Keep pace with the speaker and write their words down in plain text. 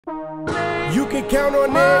You can count on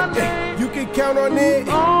it, you can count on it,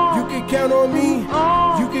 you can count on me,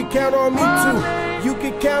 you can count on me too. You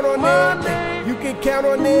can count on it, you can count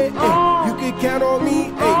on it, you can count on me,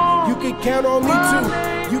 you can count on me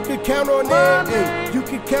too. You can count on it, you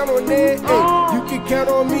can count on it, you can count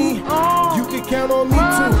on me, you can count on me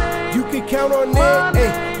too. You can count on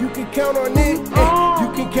it, you can count on it, you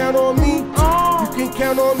can count on me, you can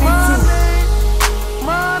count on me too.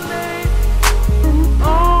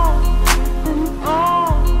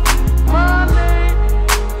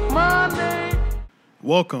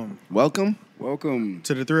 Welcome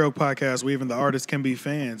to the 3 Oak Podcast, where even the artists can be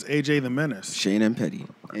fans. AJ the Menace, Shane and Petty,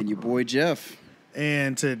 and your boy Jeff.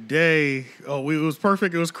 And today, it was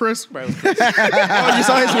perfect. It was crisp. Oh, you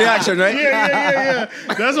saw his reaction, right? Yeah.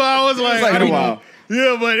 That's why I was like, It's like a while.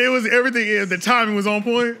 Yeah, but it was everything. The timing was on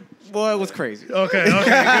point. Boy, it was crazy. Okay, good. All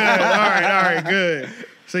right, good.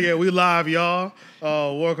 So yeah, we live, y'all.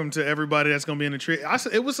 Welcome to everybody that's gonna be in the tree.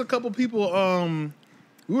 It was a couple people.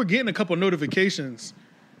 We were getting a couple notifications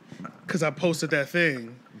because I posted that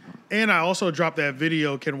thing, and I also dropped that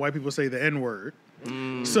video. Can white people say the N-word?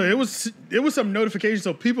 So it was some notifications.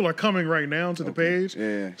 So people are coming right now to the page.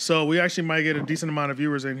 Yeah. So we actually might get a decent amount of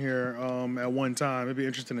viewers in here at one time. It'd be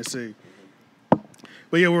interesting to see.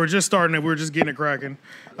 But yeah, we were just starting it. We were just getting it cracking.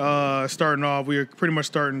 Starting off, we were pretty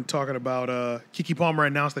much talking about Keke Palmer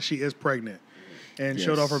announced that she is pregnant and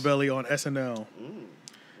showed off her belly on SNL.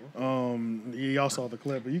 Y'all saw the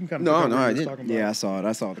clip, but you can kind of No, I didn't. Yeah, I saw it.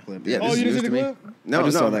 I saw the clip. Yeah, Oh, you didn't see the clip? No, I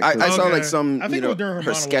just saw that clip. I saw Okay. like some, I think it was during her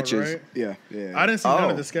monologue, sketches. right? Yeah. I didn't see none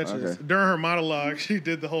of the Oh, sketches. okay. During her monologue, she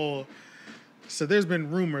did the whole. So there's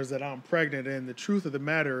been rumors that I'm pregnant, and the truth of the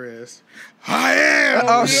matter is, I am.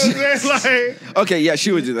 Oh, you know what I'm saying? Like, Okay, yeah,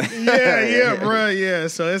 she would do that. yeah, bro, yeah.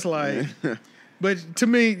 So it's like, but to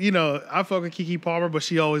me, I fuck with Keke Palmer, but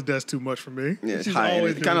she always does too much for me. Yeah, it's She's high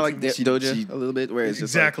always energy. Kind of like doing too Doja a little bit, where it's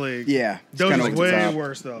just exactly. Yeah. It's Doja's kinda like the way top.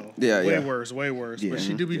 worse though. Yeah, way yeah. worse. Yeah. But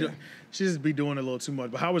she do be Yeah. she just be doing a little too much.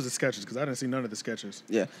 But how was the sketches? Because I didn't see none of the sketches.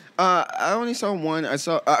 Yeah. I only saw one. I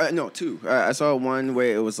saw two. I saw one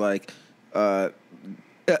where it was like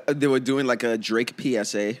they were doing like a Drake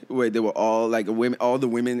PSA where they were all like women. All the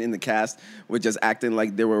women in the cast were just acting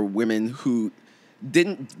like they were women who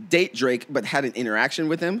didn't date Drake but had an interaction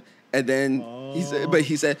with him. And then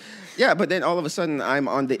he said, yeah, but then all of a sudden I'm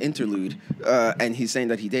on the interlude, and he's saying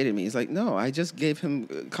that he dated me. He's like, no, I just gave him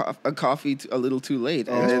a coffee a little too late,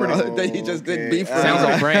 and then he just did beef. Sounds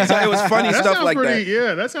on brand. So it was funny That stuff sounds like pretty, that.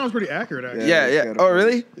 Yeah, that sounds pretty accurate. Actually. Yeah. Oh,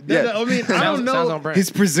 really? Yeah. I mean, I don't know. Sounds on brand. His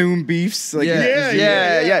presumed beefs. Like,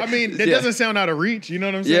 Yeah. I mean, that Yeah. doesn't sound out of reach. You know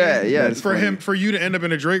what I'm saying? Yeah. For you to end up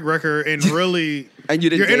in a Drake record and really, And you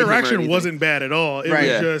didn't your date him or interaction anything. wasn't bad at all. It Right. was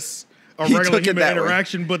Yeah. just a He regular took it human that way.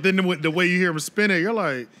 interaction. But then the way you hear him spin it, you're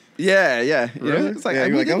like. Yeah. Really? It's like, Yeah, I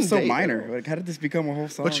you're like, that didn't was so date minor. him. Like, how did this become a whole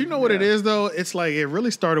song? But you know what it is though? It's like it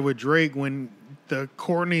really started with Drake when the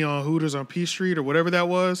Courtney on Hooters on P Street or whatever that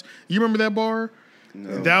was. You remember that bar?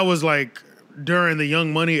 No. That was like during the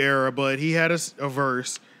Young Money era, but he had a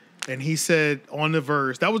verse, and he said on the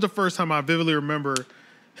verse, that was the first time I vividly remember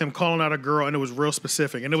him calling out a girl, and it was real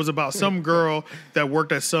specific. And it was about some girl that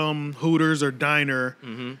worked at some Hooters or diner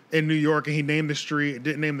in New York, and he named the street,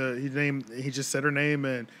 he just said her name,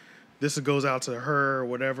 and this goes out to her or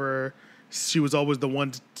whatever. She was always the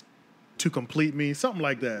one to complete me, something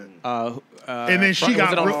like that. And then she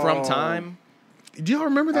got was it on From Time. Do y'all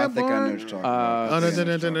remember I that think bar? I know what you're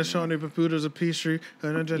talking about. Shawnee Papootas of Peachtree.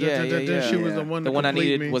 Yeah. She was the one The to one I complete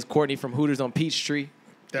needed me. was Courtney from Hooters on Peachtree.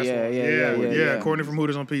 That's Yeah, one. yeah. Courtney from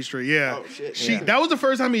Hooters on Peachtree. Yeah. Oh, shit. She that was the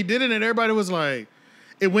first time he did it, and everybody was like,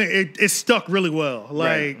 it stuck really well.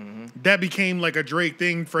 Like that became like a Drake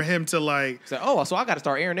thing for him to like. So I got to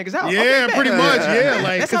start airing niggas out. Yeah, Okay, pretty bet. much. Yeah,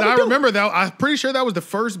 like That's because how we I do. remember that. I'm pretty sure that was the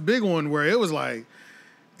first big one where it was like.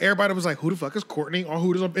 Everybody was like, "Who the fuck is Courtney on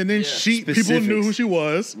Hooters?" And then people Specifics. knew who she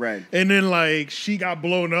was, Right. And then like she got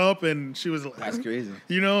blown up, and she was like, That's crazy.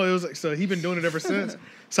 You know, it was like so. He's been doing it ever since.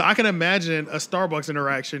 So I can imagine a Starbucks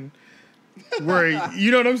interaction where you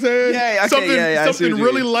know what I'm saying? Yeah, okay, something yeah, I see something what you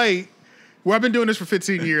really mean. light. Where I've been doing this for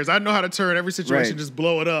 15 years. I know how to turn every situation, Right. just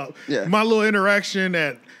blow it up. Yeah. My little interaction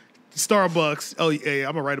at Starbucks. Oh, yeah,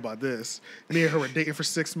 I'm gonna write about this. Me and her were dating for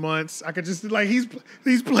 6 months. I could just like he's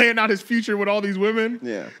playing out his future with all these women.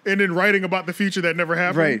 Yeah. And then writing about the future that never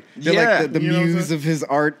happened. Right. They're Yeah. like the You know what I'm muse saying? of his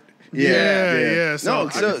art. Yeah.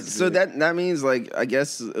 So that means like I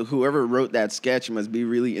guess whoever wrote that sketch must be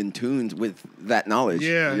really in tune with that knowledge.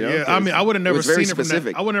 Yeah, you know? yeah. I mean, I would have never was very seen it from that.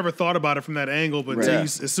 specific. I would have never thought about it from that angle, but Right. until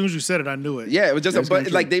as soon as you said it, I knew it. Yeah, it was just That's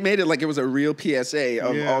but like they made it like it was a real PSA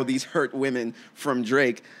of Yeah. all these hurt women from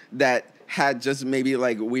Drake that had just maybe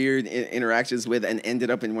like weird interactions with and ended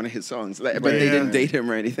up in one of his songs. Like, but they Yeah. didn't date him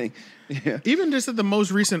or anything. Yeah. Even just at the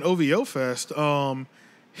most recent OVO Fest,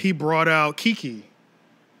 he brought out Keke.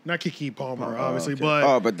 Not Keke Palmer, obviously,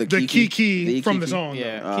 okay. but the Keke, The from Keke? the song.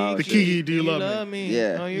 Yeah. Oh, The shit. Keke, Do You Love Me?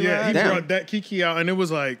 Yeah. Oh, you Yeah, he right. Damn. brought that Keke out, and it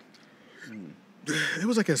was like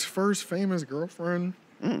his first famous girlfriend.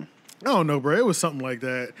 I don't know, bro. It was something like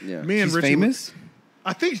that. Yeah. Me and She's Richie. famous?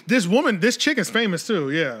 I think this chick is famous too.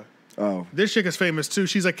 Yeah, Oh. this chick is famous too.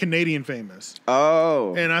 She's like Canadian famous,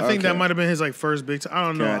 Oh. and I think that okay. might have been his like first big. I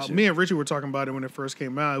don't know. Gotcha. Me and Richie were talking about it when it first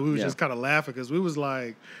came out. We was Yeah. just kind of laughing because we was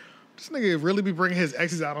like, this nigga really be bringing his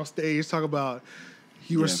exes out on stage, talk about.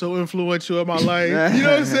 You were Yeah. so influential in my life. You know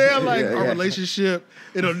what I'm saying? Like Yeah, our yeah. relationship,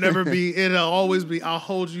 it'll never be. It'll always be. I'll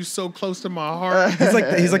hold you so close to my heart.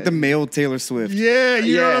 He's like the male Taylor Swift. Yeah,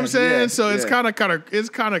 you know what Yeah, I'm saying. yeah, so it's yeah. kind of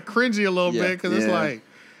cringy a little Yeah, bit because it's yeah. like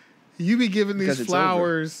you be giving Because these it's over.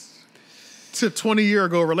 flowers to 20-year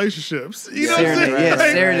ago relationships. You know what I'm Serenade, saying? yeah,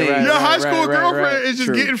 Like, serenade. your Right, high school right, girlfriend right. is just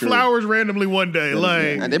True, getting true. flowers randomly one day.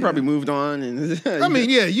 Like, And they probably moved on. And I mean,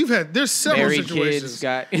 yeah, there's several Married situations. kids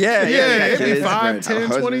got. yeah, Yeah, it'd be kids, 5, right. 10, 20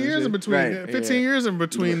 Husbands, years in shit. between, Right. 15 years in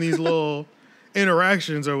between these little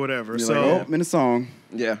interactions or whatever. You're So, like, oh, I'm in a song.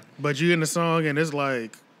 Yeah. but you in the song and it's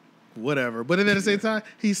like, whatever. But then at the same time,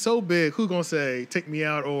 he's so big. Who gonna say take me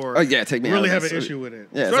out or Oh, yeah, take me really out. have an That's- issue with it?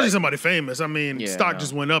 Yeah, it's Especially like- somebody famous. I mean, Yeah, stock no.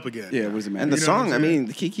 just went up again. Yeah, what does it matter? And the You know what I'm song, I saying?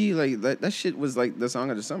 mean, Keke, like that shit was like the song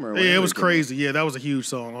of the summer. or Yeah, it whatever was came out. crazy. Yeah, that was a huge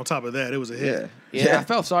song. On top of that, it was a hit. Yeah. Yeah, I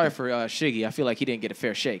felt sorry for Shiggy. I feel like he didn't get a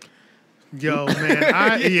fair shake. Yo,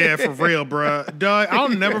 man, yeah, for real, bro. Dog, I'll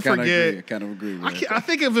never I kind forget. of agree with I, that. can't, I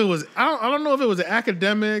think if it was, I don't know if it was the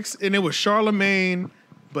academics and it was Charlemagne,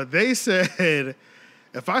 but they said,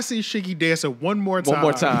 if I see Shiggy dancing one more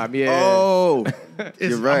time, Yeah. Oh, it's-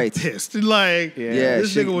 you're right. I'm pissed. Like, Yeah. Yeah,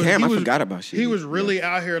 this Shiggy. nigga was. Damn, he I was, forgot about Shiggy. He was really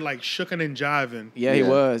out here like shooking and jiving. Yeah, he Yeah.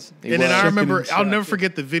 was. He And then I was. remember, I'll never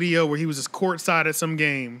forget the video where he was just courtside at some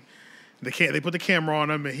game. They put the camera on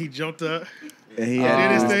him and he jumped up. And he And, had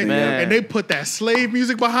did his to do thing, this man. and they put that slave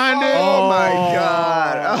music behind it. Oh my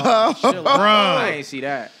god. Chill out. Bro. I ain't see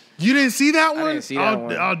that. You didn't see that one? didn't see that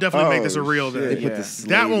one. I'll definitely make this a Oh, reel shit. then. They put Yeah. the slave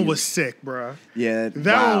That one music. was sick, bro. Yeah,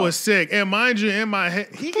 That wow. one was sick. And mind you, in my head,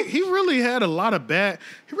 he really had a lot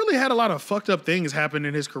of fucked up things happen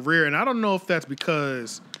in his career. And I don't know if that's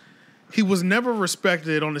because he was never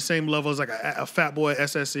respected on the same level as like a Fat Boy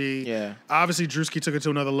SSE. Yeah. Obviously, Drewski took it to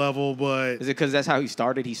another level, but Is it because that's how he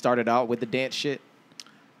started? He started out with the dance shit,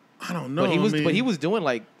 I don't know. but he I was mean, doing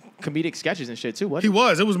like comedic sketches and shit too. He Wasn't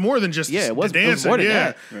was. It was more than just Yeah, it was- the it was dancing. more than yeah,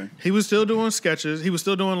 that. Right. he was still doing sketches. He was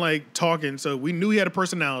still doing like talking. So we knew he had a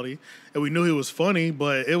personality, and we knew he was funny.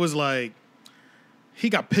 But it was like he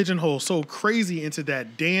got pigeonholed so crazy into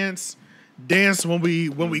that dance when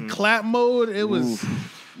we clap mode. It was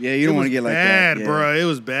Yeah, you don't want to get like bad, that. Yeah. bro. It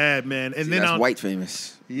was bad, man. And See, then that's I'll, white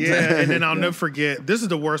famous. yeah, and then I'll never forget. This is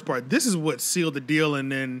the worst part. This is what sealed the deal,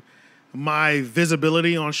 and then my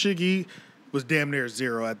visibility on Shiggy was damn near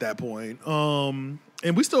zero at that point. And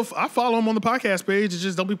I follow him on the podcast page. It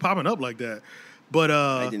just don't be popping up like that. But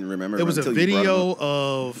I didn't remember It was a until you brought him video up.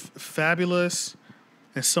 of Fabulous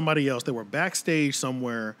and somebody else. They were backstage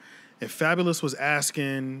somewhere, and Fabulous was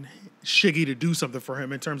asking Shiggy to do something for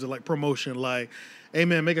him in terms of like promotion, like, "Hey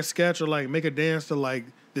man, make a sketch or like make a dance to like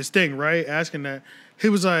this thing," right? Asking that. He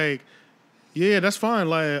was like, "Yeah, that's fine.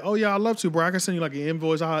 Like, oh yeah, I'd love to, bro. I can send you like an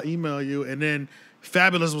invoice. I'll email you." And then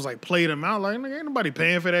Fabulous was like, played him out. Like, nigga, ain't nobody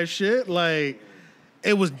paying for that shit. Like,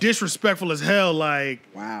 it was disrespectful as hell. Like,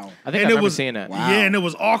 Wow. I think I and it remember was seeing that. Wow. Yeah, and it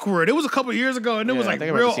was awkward. It was a couple years ago, and it was Yeah, I like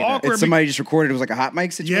think I real remember seeing that. awkward. And somebody just recorded. It was like a hot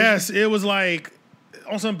mic situation. Yes, it was like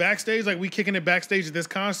on some backstage, like we kicking it backstage at this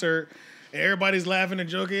concert. And everybody's laughing and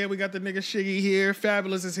joking. Yeah, we got the nigga Shiggy here.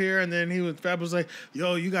 Fabulous is here. And then Fabulous like,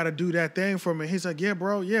 yo, you got to do that thing for me. He's like, yeah,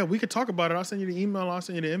 bro. Yeah, we could talk about it. I'll send you the email. I'll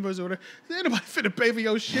send you the invoice or whatever. Ain't nobody finna pay for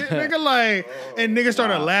your shit, nigga. Like, and niggas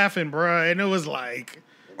started laughing, bro. And it was like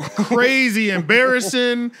crazy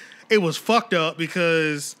embarrassing. It was fucked up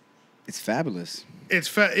because It's fabulous. it's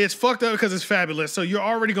fucked up because it's Fabulous. So you're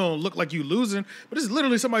already gonna look like you losing, but it's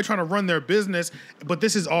literally somebody trying to run their business. But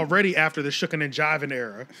this is already after the shookin' and jiving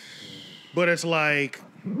era. But it's like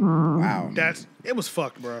Wow. it was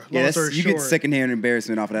fucked, bro. Yeah, Long story you get short. secondhand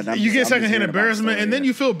embarrassment off of that. You get secondhand embarrassment, and then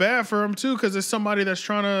you feel bad for him too, because it's somebody that's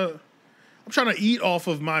I'm trying to eat off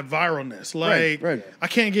of my viralness. Like, right. I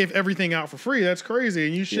can't give everything out for free. That's crazy,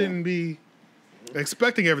 and you shouldn't be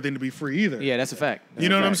expecting everything to be free either. Yeah, that's a fact. That's You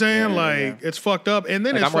know a what I'm fact. saying? Yeah, like, yeah. it's fucked up, and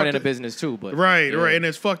then Like, it's I'm running fucked a up. business too, but Right, yeah. right, and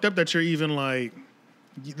it's fucked up that you're even like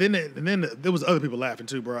then there was other people laughing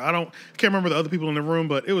too, bro. I can't remember the other people in the room,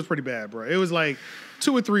 but it was pretty bad, bro. It was like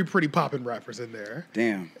 2 or 3 pretty poppin' rappers in there.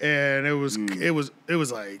 Damn. And it was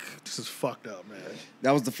like, this is fucked up, man.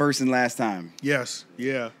 That was the first and last time. Yes.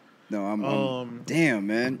 Yeah. No, I'm damn,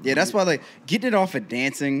 man. Yeah, that's why like getting it off of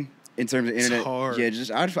dancing in terms of internet. Hard. Yeah,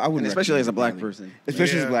 just I wouldn't. And especially as a black recommend it. person.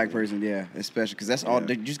 Especially as a Yeah. black person, yeah. Especially because that's all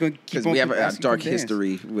they're just going to keep Because on. we have a asking dark people to dance.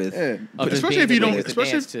 history with. Yeah. Of just Especially being if you the don't- niggas to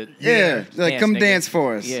especially- dance to- Yeah, like come nigga. dance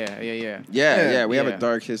for us. Yeah. We have Yeah. a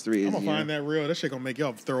dark history. I'm gonna find that reel. That shit gonna make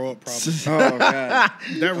y'all throw up probably. Oh god.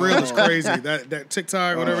 That reel is crazy. That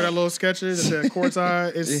TikTok, whatever that little sketch is, that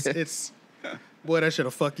courtside, it's boy, that shit'll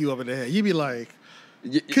fuck you up in the head. You be like,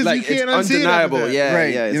 because like, you can't it's unsee it after undeniable. that. Yeah,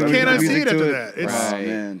 Right. yeah. It's You You can't Music unsee it to after it. that. It's Oh,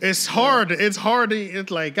 man. it's hard. It's hard to. It's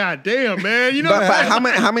like, god damn, man. You know. But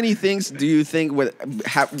how many things do you think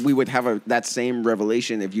we would have that same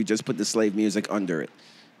revelation if you just put the slave music under it?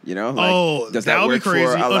 You know, like, does that that would be work crazy.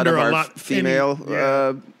 for a lot Under of a our lot- female?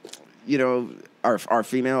 yeah. You know, our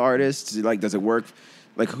female artists. Like, does it work?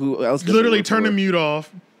 Like, who else? Does it Literally work turn for? the mute off.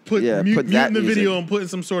 Put that muting the music. video and putting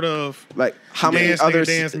some sort of Like, how many dance, other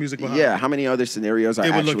dance music behind Yeah, it. how many other scenarios are it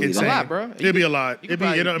would actually look insane. A lot, bro. It'd be a lot. you could It'd be.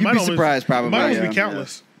 probably- It might be almost- surprised, probably, It might almost yeah. be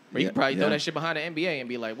countless. Or you Yeah, could probably throw yeah. that shit behind the NBA and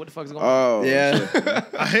be like, what the fuck's going on? Oh, Yeah.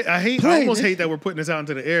 I almost hate that we're putting this out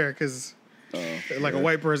into the air because, like a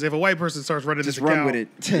white person, if a white person starts running Just this run account with it.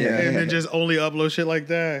 Yeah. and then just only upload shit like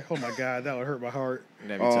that, oh my god, that would hurt my heart.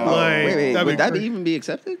 That'd be Oh. tough. Like, wait, that'd be would that crazy. even be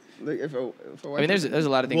accepted? Like, if a I mean, there's a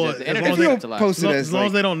lot of things. Well, that the as long internet as they accepts a don't lot. post As long, it as as long as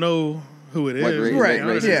like they don't know who it is, What grade- right. what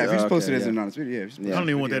grade Yeah, is if it? you post it Okay, as yeah. an honest video, I don't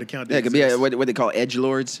even want that account. To Yeah, it could be exist. what they call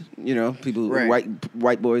edgelords. You know, people, Right.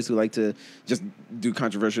 white boys who like to just do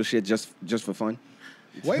controversial shit just for fun.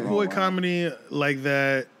 White boy comedy like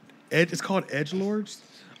that. It's called EdgeLords.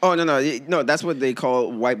 Oh no! That's what they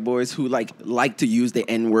call white boys who like to use the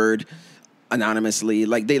N-word anonymously.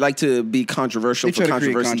 Like they like to be controversial They for try to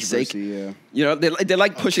create controversy's sake. controversy, yeah. You know, they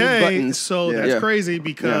like pushing buttons. So Yeah. that's Yeah. crazy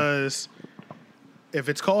because if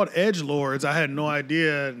it's called EdgeLords, I had no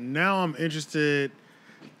idea. Now I'm interested.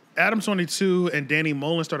 Adam 22 and Danny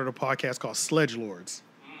Mullen started a podcast called Sledge Lords.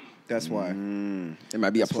 That's why. It might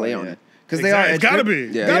be a play on it. Because they are. It's gotta be.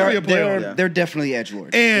 Yeah. Gotta They be are, a play they on are, it. Yeah. they're definitely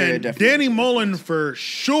edgelords. They're And definitely Danny edgelords. Mullen for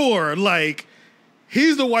sure, like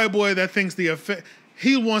he's the white boy that thinks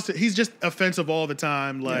he's just offensive all the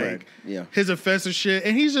time, like Right. Yeah. his offensive shit,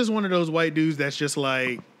 and he's just one of those white dudes that's just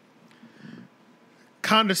like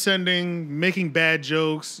condescending, making bad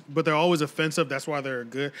jokes, but they're always offensive. That's why they're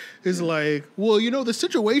good. It's like, well, the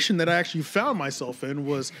situation that I actually found myself in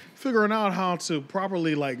was figuring out how to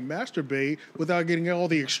properly like masturbate without getting all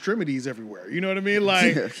the extremities everywhere. You know what I mean?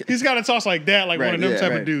 Like he's got to toss like that, like one Right, of them yeah,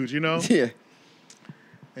 type right. of dudes. You know? Yeah.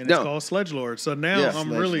 And No. it's called Sledge Lord. So now Yeah, I'm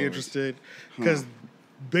Sledge really Lords. interested because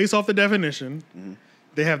based off the definition,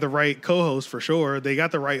 they have the right co-host for sure. They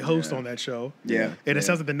got the right host on that show. Yeah. And it yeah.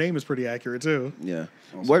 sounds like the name is pretty accurate too. Yeah.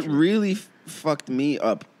 Also What true. really fucked me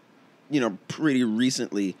up, pretty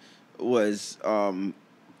recently was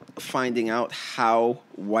finding out how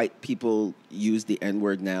white people use the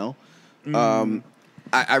N-word now.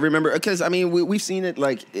 I remember, because, I mean, we've seen it,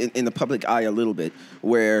 like, in the public eye a little bit,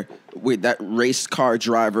 where that race car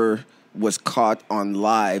driver was caught on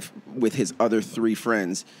live with his other 3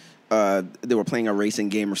 friends. They were playing a racing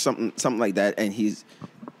game or something like that, and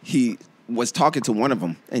he was talking to one of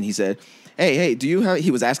them, and he said, "Hey, do you have?"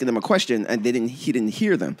 He was asking them a question, and he didn't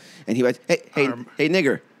hear them, and he went, "Hey,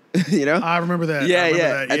 nigger," you know? I remember that. Yeah, I remember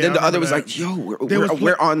yeah. that. And Yeah, then the I other remember was that. like, "Yo, They was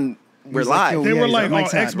we're on, we're was like, live." yo, They yeah, were he's like on on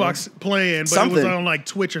Mike's side, bro. Xbox playing, but it was Something. on like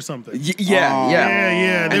Twitch or something. Yeah, Oh. yeah.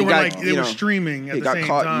 Yeah. They And were he like got, they were streaming at He the got same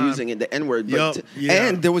caught time. using it, the N-word. Yup, But yeah.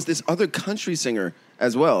 And there was this other country singer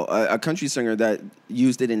as well, a country singer that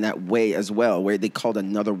used it in that way as well, where they called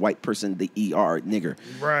another white person the ER, nigger.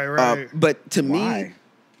 Right. But to me, Why?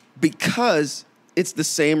 because it's the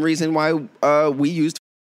same reason why we used.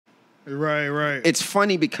 Right. It's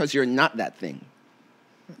funny because you're not that thing.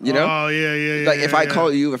 You know? Oh yeah. Like, if I yeah. call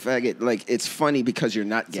you a faggot, like, it's funny because you're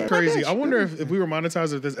not gay. Crazy. I wonder if we were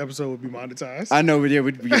monetized, if this episode would be monetized. I know, but yeah,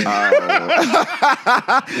 we were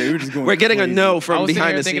just going. We're getting a crazy. no I from was sitting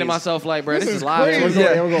behind here the thinking to scenes. myself, like, bro, this This is is live. crazy. We're I going,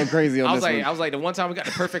 yeah, we're going crazy on was this one. like, the one time we got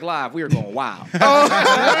the perfect live, we were going wow.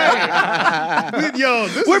 Yo,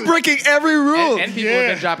 this We're is, breaking every rule. And people have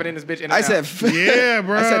been dropping in this bitch. In and I out. said, yeah,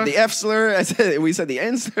 bro. I said the F slur. We said the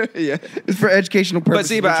N slur. Yeah. It's for educational But purposes.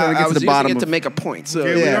 see, We're but trying to I get was to the using bottom it to of make a point. So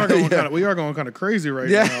Yeah, Yeah. we are going kind of crazy right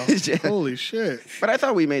Yeah. now. Yeah. Holy shit. But I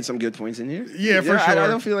thought we made some good points in here. Yeah, for I sure.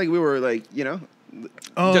 don't feel like we were like,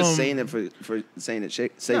 just saying it for saying it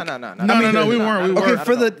sake. No. No, we weren't. Okay,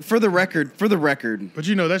 for the record, But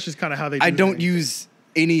that's just kind of how they. I do don't things. use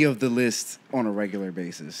any of the lists on a regular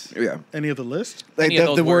basis. Yeah. Any of the list? Like Any of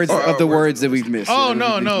the those words words. of the words that we've missed. Oh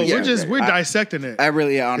no, no, Yeah, we're dissecting it. I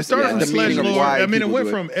really It honestly. started yeah, from the Sledge meaning of Lord. why I mean, it people went do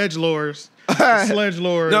it. from EdgeLords to Sledge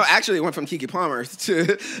Lords. No, actually, it went from Keke Palmer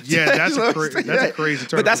to Yeah, that's a yeah. crazy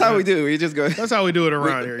term. But that's how we do. We just go. That's how we do it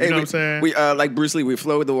around here. You know what I'm saying? We like Bruce Lee. We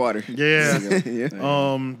flow with the water. Yeah.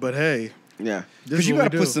 Yeah. But hey, Yeah. Because you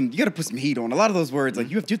gotta put some heat on a lot of those words. Like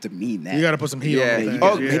you have to mean that. You got to put some heat Yeah. on things.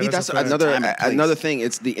 Oh, Yeah, maybe that's a fact. another Time and place. another thing.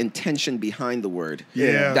 It's the intention behind the word.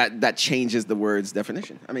 Yeah. That changes the word's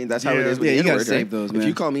definition. I mean, that's how it Yeah. is with Yeah, the you gotta N-word, save right? those, If man.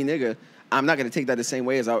 you call me nigga, I'm not gonna take that the same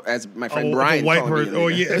way as my friend Oh, Brian a white calling person. me a Oh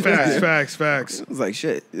nigga. yeah, facts. It's like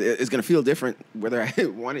shit. It's gonna feel different whether I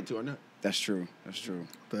want it to or not. That's true. That's true.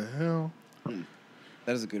 The hell?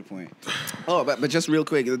 That is a good point. Oh, but just real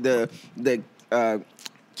quick, the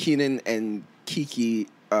Keenan and Keke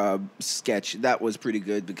sketch that was pretty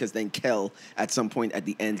good because then Kel at some point at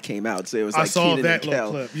the end came out, so it was I like saw Keenan that and little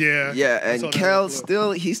Kel. clip. Yeah. Yeah, I saw and that Kel little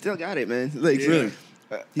clip. he still got it, man. Like Yeah. really,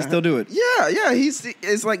 He still do it. yeah.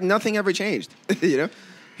 It's like nothing ever changed. You know.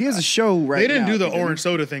 He has a show right They didn't now, do the didn't orange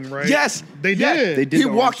soda thing, right? Yes, They yeah. did. They did. He the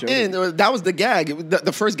walked orange show. in. That was the gag.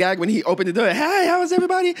 The first gag when he opened the door. Hey, how is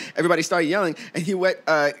everybody? Everybody started yelling, and he went.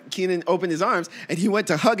 Keenan opened his arms, and he went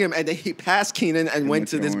to hug him, and then he passed Keenan and went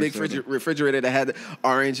to this big orange soda. refrigerator that had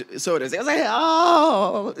orange sodas. I was like,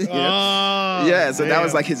 oh, you know? Oh, Yeah. So that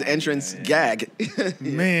was damn. like his entrance gag.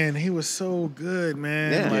 Man, he was so good,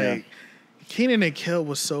 man. Yeah. Like Keenan and Kel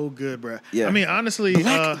was so good, bro. Yeah. I mean, honestly,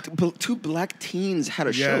 Two black teens had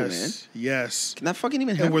a show, man. yes. Can that fucking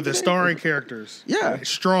even happen? And were the today? starring characters. Yeah. Like,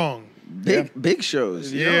 strong. Big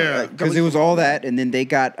shows. you know? Yeah. Like, Because it was all that, and then they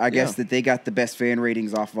got, I guess, Yeah. that they got the best fan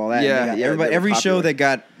ratings off of all that. Yeah, And they got yeah, everybody, they were every show popular. that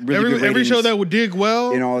got really good Every ratings show that would dig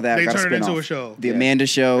well, and all that they got turned it into spin-off. a show. The Amanda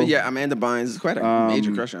Show. Yeah, Amanda Bynes is quite a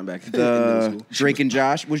major crush on back in middle The school. Drake and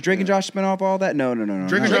Josh. Was Drake and Josh spin off all that? No. Drake and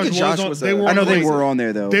Drake Josh, and Josh was on, was they a- were I on know the they late- were on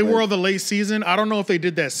there though. They but- were on the late season. I don't know if they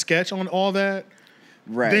did that sketch on all that.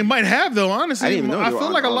 right. They might have though. Honestly, I didn't even know I they were feel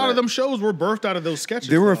on like a all lot of that. them shows were birthed out of those sketches.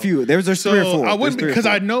 There were a though. few. There was So 3 or 4. I There's wouldn't 3 or because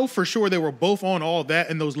 4. I know for sure they were both on all that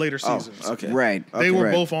in those later Oh, seasons. okay. Right. They were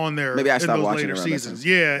Right. both on there Maybe I in stopped those watching later around that seasons.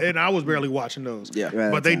 Yeah, and I was barely watching those. Yeah.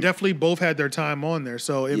 Right. But they time. definitely both had their time on there,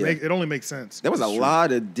 so Yeah. it only makes sense. There was a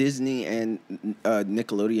lot of Disney and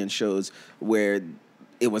Nickelodeon shows where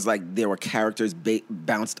it was like there were characters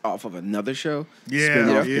bounced off of another show. Yeah,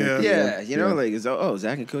 Spin-off yeah. characters. Yeah, you know, Yeah. like it's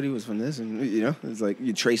Zach and Cody was from this, and you know, it's like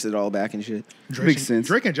you trace it all back and shit. Makes sense.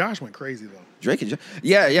 Drake and Josh went crazy though. Drake and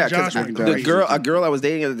yeah, Josh because went the crazy. girl I was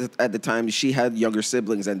dating at the time, she had younger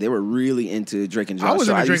siblings, and they were really into Drake and Josh. I was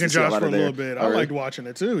so into used Drake to and see a Josh lot for a of their- little bit. I Alright. liked watching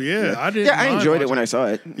it too. Yeah, I did. Yeah, I enjoyed it when I saw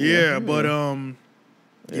it. Yeah, but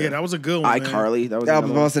yeah, that was a good one. man. iCarly, that was That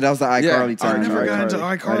another one. was the iCarly Yeah, time. I never right? got into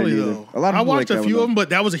I iCarly didn't though. either. A lot of I people watched like a that few one, of them, but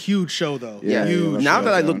that was a huge show though. Yeah, huge. Now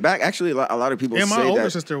that I Yeah. look back, actually, a lot of people And my say older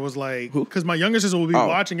that. sister was like, because my younger sister would be Oh.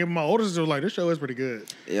 watching it. My older sister was like, this show is pretty good.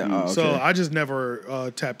 Yeah, oh, okay. So I just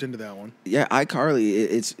never tapped into that one. Yeah, iCarly,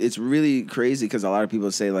 it's really crazy because a lot of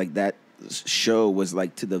people say like that show was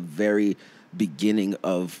like to the very beginning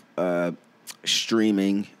of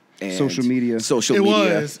streaming and Social media. Social It media.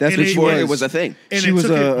 was. That's And what she before was. it was a thing. And She it was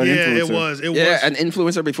took an yeah, influencer. it was. It Yeah, was. an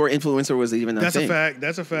influencer before influencer was even a That's thing. a fact.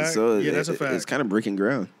 That's a fact. So Yeah, that's a fact. It's kind of breaking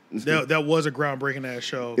ground. That was a groundbreaking ass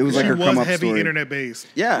show. It was like she her was come-up heavy story. internet based.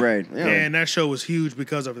 Yeah, Right. Yeah. And that show was huge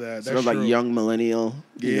because of that. Sort That's of like true. young millennial,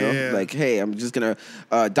 you Yeah. know, like, hey, I'm just gonna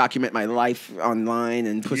document my life online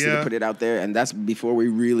and put Yeah. it out there, and that's before we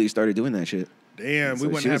really started doing that shit. Damn, So we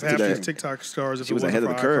she wouldn't was have half to these the- TikTok stars if she it was wasn't ahead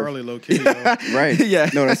for of the curve. iCarly low key. Though. Right. Yeah.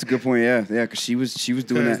 No, that's a good point. Yeah. Because she was doing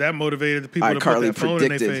Because that. that motivated the people to put iCarly that phone in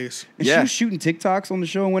their predicted. face. And Yeah. she was shooting TikToks on the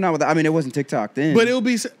show and went out with that. I mean, it wasn't TikTok then. But it'll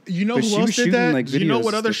be, you know But who she else was did shooting, that? like, Do you know videos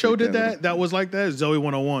what and other stuff show like did that. that was like that? Zoe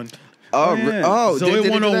 101. Oh, yeah. Zoe they did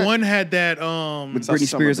that? 101 had that with Saw Britney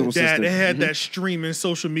some Spears' of little it. that sister. it had that streaming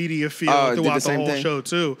social media feel Oh, it did throughout the the same whole thing? show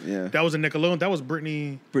too. Yeah. That was a Nickelodeon. That was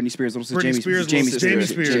Britney. Britney Spears' little sister. Britney Jamie Spears' Jamie little Spears.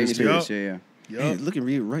 sister. Jamie Jamie Spears, Spears. Yeah. Hey, Yup. looking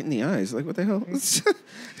me right in the eyes. Like, what the hell?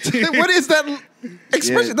 What is that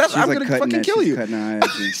expression? Yeah, I'm she's like gonna cutting fucking that- kill she's you. cutting her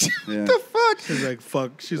eyes. Yeah. The fuck? She's like,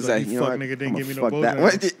 fuck. She's It's like, you you know fuck what? nigga didn't I'ma give me no fuck bones. that.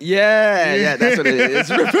 What? Yeah, that's what it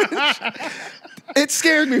is. It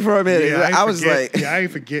scared me for a minute. Yeah, I was forget. like, yeah, I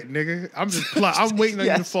ain't forget, nigga. I'm just I'm waiting on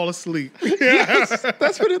you to Yes. fall asleep. yes,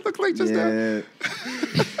 that's what it looked like just now.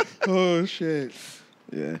 Yeah. Oh shit.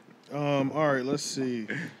 Yeah. All right, let's see.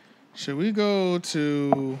 Should we go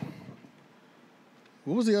to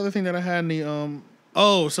what was the other thing that I had in the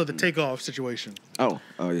so the Takeoff situation. Oh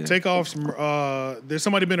yeah. Takeoff's there's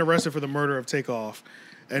somebody been arrested for the murder of Takeoff.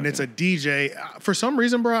 and it's a DJ. For some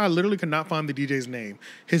reason, bro, I literally could not find the DJ's name.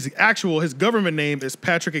 His government name is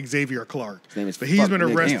Patrick Xavier Clark. His name is but he's been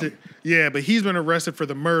Nick. arrested. Yeah, but he's been arrested for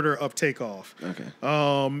the murder of Takeoff. Okay.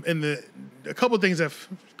 And a couple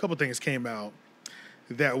things came out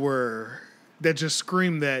that just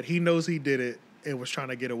screamed that he knows he did it and was trying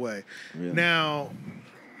to get away. Really? Now,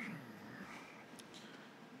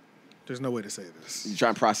 there's no way to say this. You try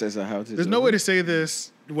and process how to. There's no way to say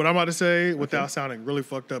this, what I'm about to say, without sounding really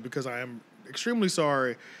fucked up, because I am extremely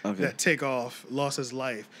sorry that Takeoff lost his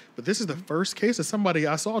life. But this is the first case of somebody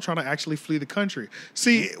I saw trying to actually flee the country.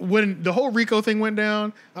 See, when the whole RICO thing went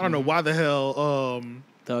down, I don't know why the hell...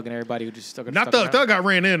 Thug and everybody who just stuck. Not Thug. Thug got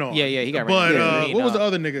ran in on. Yeah, he got ran in. But what was the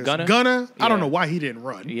other niggas? Gunna? I don't Yeah. know why he didn't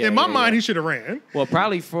run. Yeah, in my yeah, mind, yeah. he should have ran. Well,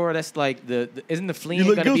 probably that's like isn't the fleeing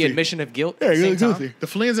look going to be guilty. admission of guilt? Yeah, at the you same look time? guilty. The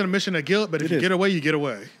fleeing's an admission of guilt, but if It you is. get away, you get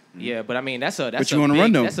away. Yeah, but I mean that's a you wanna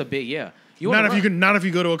run, though. That's a big Not if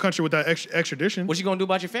you go to a country without extradition. What you gonna do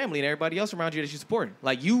about your family and everybody else around you that you support?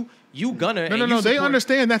 Like you Gunna. No. They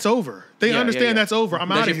understand that's over. They Yeah, understand yeah. that's over. I'm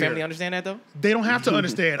Does out your of family here. understand that though? They don't have to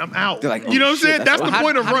understand. I'm out. They're like, you know oh, what I'm saying? shit, That's that's the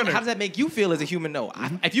point of how, running. How does that make you feel as a human? No,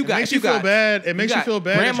 if you got, It makes if you feel got- bad. It makes you got feel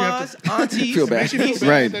bad that you Grandmas, have to. aunties, Feel bad. Makes you feel bad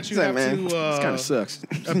Right. that you It's like, have man, to this kind of sucks.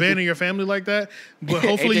 abandon your family like that. But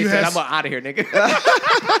hopefully AJ you said, have. I'm out of here, nigga.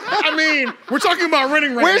 I mean, we're talking about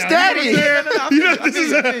running right Where's now. Daddy? You know what I'm saying?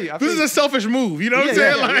 You know, I feel you. this is a selfish move. You know what I'm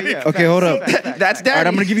saying? Like, Okay, hold up. That's All Daddy. right,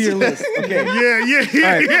 I'm gonna give you your list. Okay. yeah.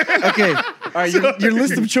 All right. Okay. All right. Your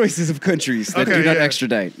list of choices of countries that Okay, do not yeah.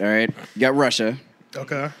 extradite. All right. You got Russia,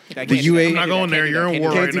 Okay. I The can't do that. UAE I'm not going there. You're in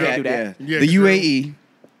war Can't right do now. that. that. Yeah. Yeah, The true. UAE.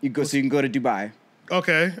 You can go to Dubai.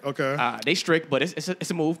 Okay. They strict, but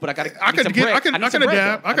it's a move. But I got I can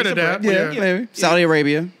adapt. I can adapt. Yeah. Maybe. Saudi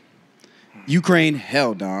Arabia. Ukraine.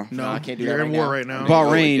 Hell nah. No, I can't do You're that in right war now. right now.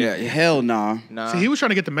 Bahrain. Yeah, yeah. Hell nah. Nah. See, he was trying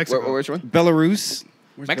to get to Mexico. Which one? Belarus.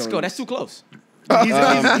 Where's Mexico, Belarus? that's too close. He's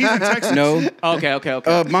in Texas. No. Okay.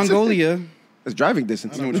 Mongolia. It's driving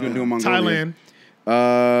distance. I don't know what you're gonna do in Mongolia.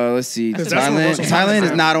 Thailand. Let's see. That's Thailand. the- Thailand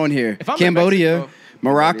is not on here. If I'm in Cambodia, Mexico-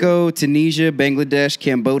 Morocco, Tunisia, Bangladesh,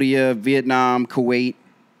 Cambodia, Vietnam, Kuwait,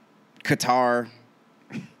 Qatar.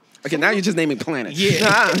 Okay, now you're just naming planets.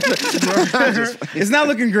 Yeah. It's not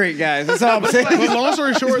looking great, guys. That's all I'm saying. But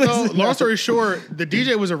long story short, the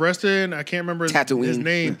DJ was arrested. I can't remember his Tatooine.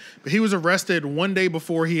 name, but he was arrested one day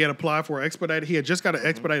before he had applied for expedited. He had just got an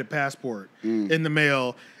expedited passport in the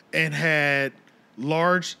mail and had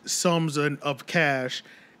large sums of cash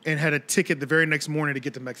and had a ticket the very next morning to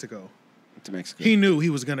get to Mexico. To Mexico. He knew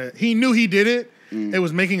he did it. It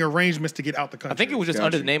was making arrangements to get out the country. I think it was just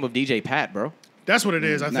under the name of DJ Pat, bro. That's what it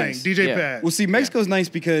is, I Nice. think. DJ Yeah. Pat. Well, see, Mexico's nice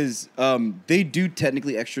because they do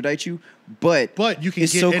technically extradite you, but But you can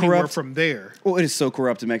it's get so anywhere corrupt. from there. Oh, it is so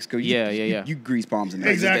corrupt in Mexico. Yeah. You grease palms in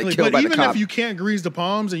there. Exactly. killed But by the even cop. if you can't grease the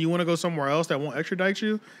palms and you want to go somewhere else that won't extradite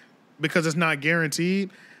you because it's not guaranteed,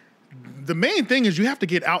 the main thing is you have to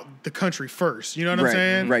get out the country first. You know what I'm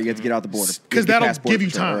saying? Right, you have to get out the border. Because You have to that'll get past border give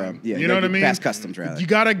you patrol, time. yeah, you know what I mean? Past customs, rather. You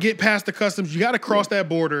got to get past the customs. You got to cross that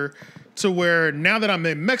border to where now that I'm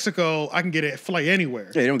in Mexico, I can get a flight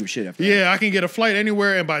anywhere. Yeah, they don't give a shit after that. Yeah, I can get a flight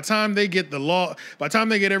anywhere, and by the time they get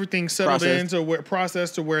everything settled Processed.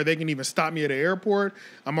 processed to where they can even stop me at the airport,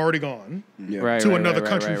 I'm already gone Yeah. Right. to another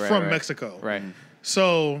country from Mexico. Right.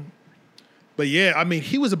 So, but yeah, I mean,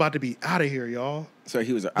 he was about to be out of here, y'all. So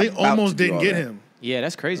he was. They about almost to do didn't all get that. him. Yeah,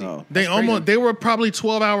 that's crazy. Oh. They were probably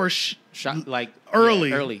 12 hours Shot like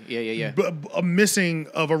early. Early. Yeah. missing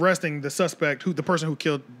of arresting the suspect, the person who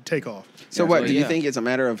killed Takeoff. So Yeah, what? so Do you yeah. think it's a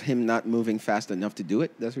matter of him not moving fast enough to do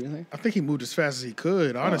it? That's what you think? I think he moved as fast as he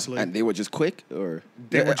could, honestly. And they were just quick, or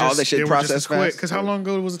They were all that shit processed fast. Because how long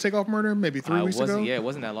ago was the Takeoff murder? Maybe 3 weeks ago? Yeah, it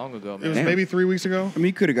wasn't that long ago, It man. was maybe 3 weeks ago. I mean,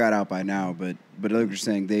 he could have got out by now, but like you're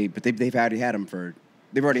saying, they've already had him for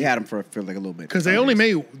like a little bit. Because it's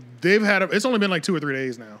only been like 2 or 3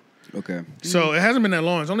 days now. Okay. So it hasn't been that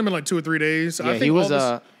long. It's only been like 2 or 3 days. Yeah, I think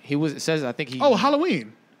he was. It says I think he. Oh,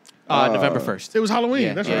 Halloween. November 1st. It was Halloween.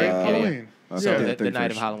 Yeah, That's yeah, right. yeah, Halloween. So Yeah. the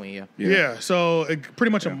night of 31st. Halloween. Yeah. So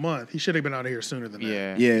pretty much a month. He should have been out of here sooner than that.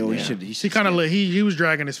 Yeah. Yeah, well, he should. He kind of he was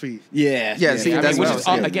dragging his feet. Yeah. Yeah, see, I that's mean, which what is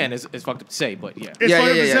I was saying. again is fucked up to say, but yeah. It's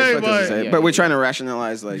funny to say, it's fucked up to but say. Yeah, But we're yeah. trying to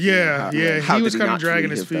rationalize, like, Yeah, how he did was kinda not dragging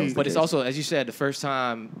flee his if that was feet. the But it's case? also, as you said, the first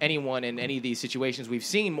time anyone in any of these situations we've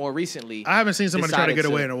seen more recently. I haven't seen somebody try to decided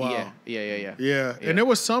get away in a while. Yeah. Yeah. And there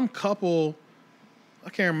was some couple, I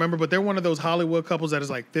can't remember, but they're one of those Hollywood couples that is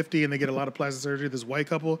like 50 and they get a lot of plastic surgery. This white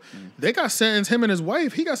couple, they got sentenced, him and his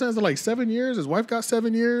wife, he got sentenced to like 7 years. His wife got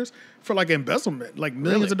 7 years for like embezzlement, like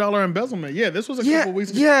millions of dollar embezzlement. Yeah, this was a couple weeks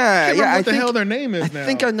ago. Yeah, I can't remember I what the think- hell their name is I now.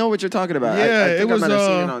 think I know what you're talking about. Yeah, I it think was, I might have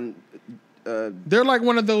seen it on They're like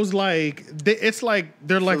one of those it's like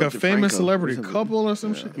they're like a Philip famous DeFranco celebrity or something. couple or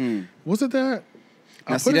some shit. Was it that?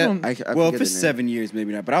 Now, I see put it that? on. I Well, forget if it's the name. 7 years,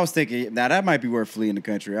 maybe not. But I was thinking, now that might be worth fleeing the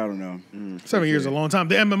country. I don't know. 7 years is a long time.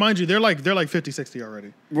 But mind you, they're like 50, 60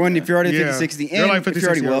 already. One, if you're already Yeah. 50, 60, They're and like if 50, you're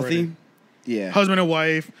already 60 wealthy, already. yeah. Husband and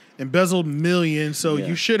wife, embezzled millions, so Yeah.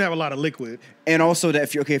 you should have a lot of liquid. And also that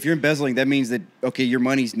if you're embezzling, that means that your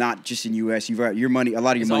money's not just in U.S. You've got your money. A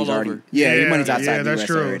lot of your It's money's all already. over. Your money's outside Yeah, the that's U.S.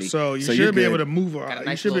 true. already. So you you're should be able good. to move. Got a You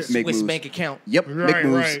nice should little be. Make Swiss moves. bank account. Yep, Right, make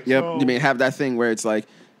moves. right. Yep. So- You mean have that thing where it's like,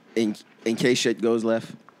 in case shit goes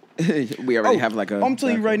left, we already have like a. I'm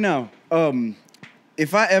telling you right now.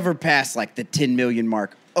 If I ever pass like the 10 million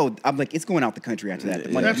mark, I'm like, it's going out the country after that. The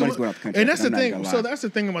money's going out the country. And that's after the that, I'm thing. not So gonna lie. that's the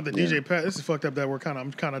thing about the DJ Pat. This is fucked up that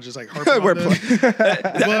I'm kind of just like harping We're on this.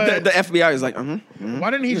 the FBI is like,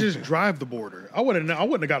 Why didn't he just drive the border? I wouldn't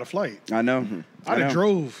have got a flight. I know. I'd have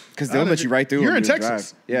drove. Because they'll let you right through. You're them in to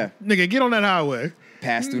Texas. drive. Yeah. Nigga, get on that highway.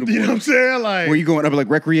 Pass through the You know what border. I'm saying? Like, Where you going? Up like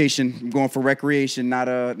recreation. I'm going for recreation, not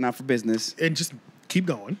for business. and just keep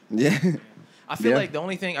going. yeah. I feel Yeah. like the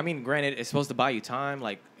only thing, I mean, granted, it's supposed to buy you time.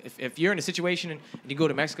 Like, if you're in a situation and you go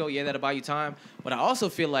to Mexico, yeah, that'll buy you time. But I also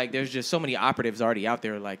feel like there's just so many operatives already out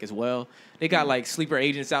there, like, as well. They got, like, sleeper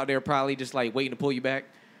agents out there probably just, like, waiting to pull you back.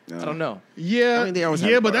 I don't know. Yeah, I mean, they always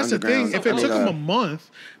yeah, have but that's the thing. underground- If it took him a month,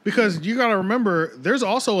 because you got to remember, there was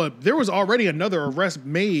already another arrest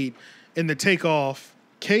made in the takeoff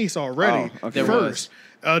case already. Oh, okay. There First,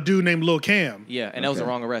 a dude named Lil Cam. Yeah, and that was the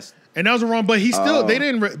wrong arrest. And that was wrong, but he still they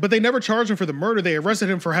didn't. But they never charged him for the murder. They arrested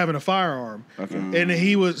him for having a firearm. Okay. And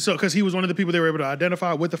he was because he was one of the people they were able to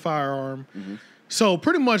identify with the firearm. So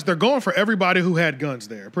pretty much they're going for everybody who had guns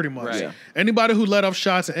there. Pretty much, Right. Yeah. Anybody who let off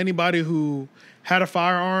shots and anybody who had a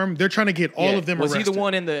firearm, they're trying to get all Yeah. of them Was arrested. he the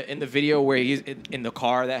one in the video where he's in the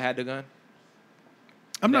car that had the gun?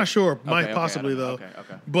 I'm not sure. Okay, Might okay, possibly I don't though. know.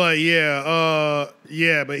 Okay. But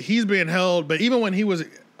yeah. But he's being held. But even when he was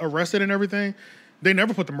arrested and everything, they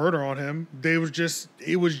never put the murder on him.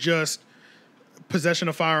 It was just possession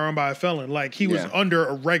of firearm by a felon. Like he was Yeah. under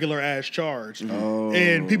a regular ass charge.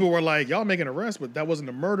 And people were like, "Y'all making an arrest, but that wasn't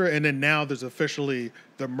a murder." And then now there's officially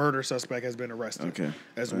the murder suspect has been arrested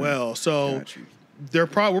as well. So Got you. we're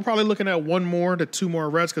probably looking at 1 more to 2 more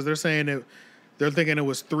arrests because they're saying that they're thinking it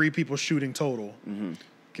was 3 people shooting total.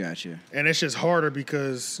 Gotcha. And it's just harder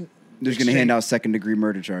because They're just going to hand out second-degree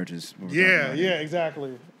murder charges. yeah,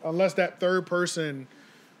 exactly. Unless that third person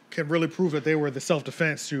can really prove that they were the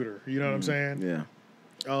self-defense shooter. You know what I'm saying? Yeah.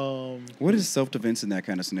 What is self-defense in that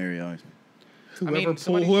kind of scenario?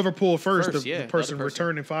 Whoever pulled first, first, the yeah, the person other person.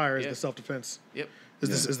 returning fire is Yeah. the self-defense. Yep.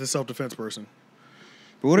 Is the self-defense person.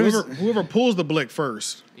 But what if Whoever pulls the blick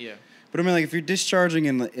first. Yeah. But I mean, like, if you're discharging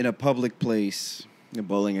in a public place, A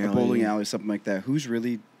bowling alley. a bowling alley, something like that, who's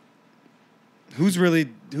really on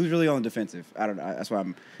the defensive? I don't know. That's why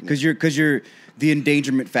I'm because you're the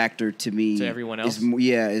endangerment factor to me To everyone else?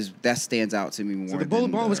 is that stands out to me more. So the bowling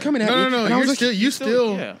than ball was the- coming at me. No. and I was like, There's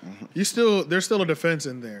still a defense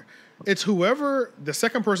in there. It's whoever the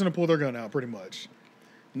second person to pull their gun out, pretty much.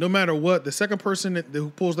 No matter what, the second person who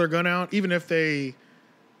pulls their gun out, even if they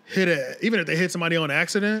hit somebody on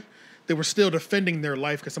accident, they were still defending their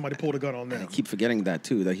life because somebody pulled a gun on them. I keep forgetting that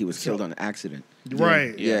too, that he was killed on accident.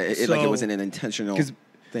 Right. Yeah, like it So- wasn't an intentional 'Cause-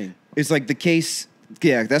 thing. It's like the case.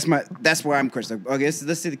 Yeah, that's where I'm questioning. I guess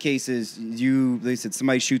let's say the case is they said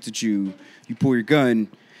somebody shoots at you, you pull your gun,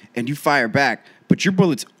 and you fire back, but your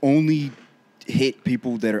bullets only hit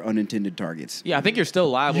people that are unintended targets. Yeah, I think you're still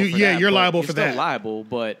liable for Yeah, that. you're but liable for you're still that. liable,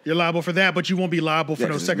 but You're liable for that, but you won't be liable for Yeah,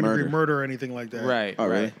 no 'cause it's second-degree murder. murder or anything like that. right. Oh,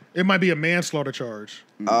 really? right. It might be a manslaughter charge.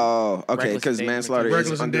 Oh, okay. Reckless Because endangerment. manslaughter is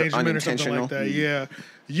Reckless under endangerment or something unintentional. like that. Yeah.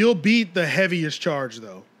 You'll beat the heaviest charge,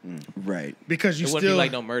 though, Right. because you It wouldn't still... be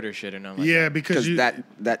like no murder shit or nothing. yeah, because Because you...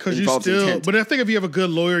 that Because you involves still... intent. But I think if you have a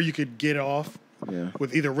good lawyer, you could get off Yeah.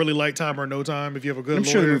 with either really light time or no time if you have a good I'm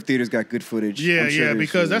lawyer. sure the movie theater's got good footage. Yeah, I'm sure yeah, there's-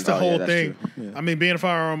 because that's the Oh, yeah, whole that's thing. true. Yeah. I mean, being a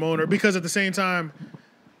firearm owner, because at the same time,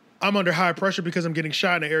 I'm under high pressure because I'm getting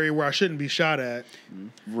shot in an area where I shouldn't be shot at.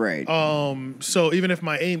 right. So even if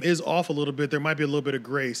my aim is off a little bit, there might be a little bit of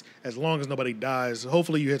grace as long as nobody dies.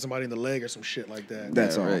 Hopefully, you hit somebody in the leg or some shit like that.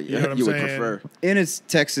 That's all. right. You know what I'm you would saying? prefer. And it's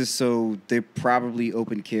Texas, so they're probably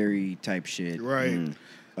open carry type shit. Right.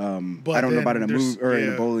 But I don't know then about in a there's- movie or in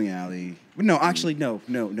a yeah. bowling alley. No, actually, no.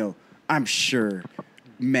 I'm sure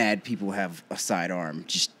mad people have a sidearm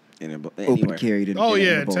just open Anywhere. carried in Oh in yeah,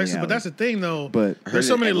 a in bowling Texas. alley. But that's the thing, though. But- I heard there's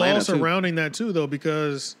so in many Atlanta, laws too. surrounding that too, though,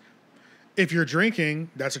 because if you're drinking,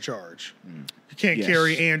 that's a charge. You can't Yes.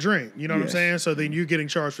 carry and drink. You know what I'm Yes. saying? So then you're getting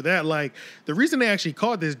charged for that. Like the reason they actually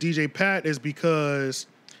caught this DJ Pat is because,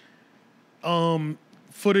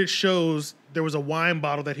 footage shows there was a wine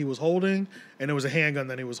bottle that he was holding, and there was a handgun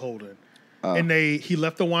that he was holding. And he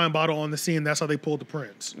left the wine bottle on the scene. That's how they pulled the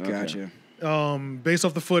prints. Gotcha. Based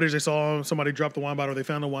off the footage, they saw somebody drop the wine bottle. They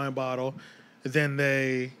found the wine bottle. Then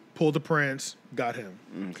they pulled the prints, got him.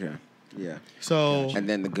 Okay. Yeah. So And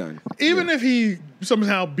then the gun. even if he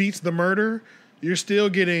somehow beats the murder, you're still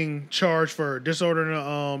getting charged for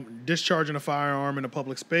discharging a firearm in a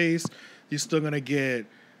public space. You're still gonna get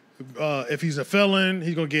if he's a felon,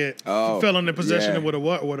 he's gonna get felon in possession with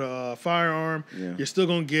a firearm. Yeah. You're still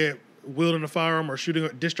gonna get wielding a firearm or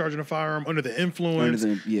discharging a firearm under the influence.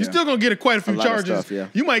 You're still gonna get quite a few lot of charges. stuff, yeah.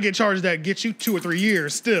 You might get charges that get you 2 or 3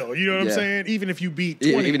 years still. You know what I'm Yeah. saying? Even if you beat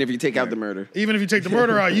 20. Yeah, even if you take out the murder. Even if you take the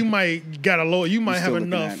murder out, you might You might have still looking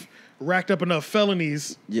enough racked up enough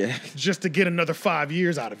felonies Yeah. just to get another 5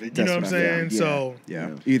 years out of it. You know what I'm saying? So yeah.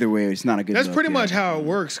 Either way, it's not a good. that's look, pretty yeah. much how it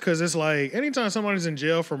works. Because it's like anytime somebody's in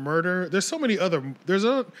jail for murder, there's so many other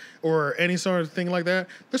or any sort of thing like that.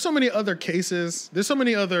 There's so many other cases. There's so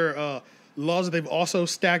many other laws that they've also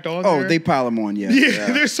stacked on. Oh, there. they pile them on. Yeah.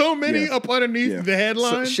 Yeah, there's so many Yeah. up underneath Yeah. the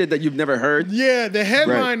headline. Shit that you've never heard. Yeah, the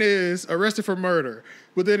headline is arrested for murder,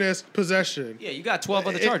 but then it's possession. Yeah, you got 12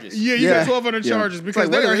 other charges. Yeah, you Yeah. got 12 other charges because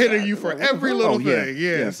like, they what are is hitting that? you for every little thing.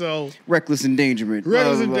 Yeah, so Reckless endangerment.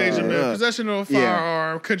 reckless blah, blah, blah. endangerment, possession of a Yeah.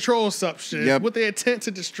 firearm, control substance Yep. with the intent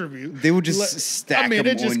to distribute. They would just Let- stack I mean, them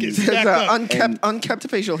it just on gets you. stacked up. Unkept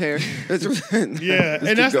facial hair. Yeah,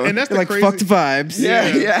 and that's going. the They're like crazy. fuck the vibes.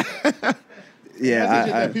 Yeah. Yeah. That's the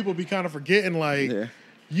shit I- that people be kind of forgetting. Like,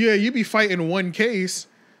 Yeah. you be fighting one case,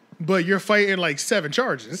 but you're fighting like 7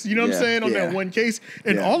 charges. You know what I'm Yeah. saying on that Yeah. one case,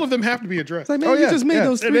 and Yeah. all of them have to be addressed. Like, man, Oh, you yeah, just made yeah.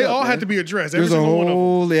 those And three they up, all man. have to be addressed. Every There's a single one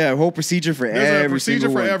of them. whole procedure for There's a every procedure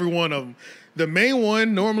single for one. every one of them. The main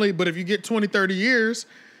one normally, but if you get 20, 30 years,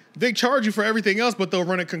 they charge you for everything else, but they'll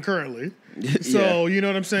run it concurrently. So you know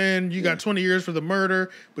what I'm saying? You got 20 years for the murder,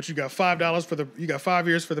 but you got $5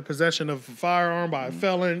 years for the possession of a firearm by a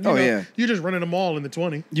felon. You know, yeah. You're just running them all in the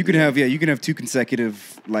 20. You can have 2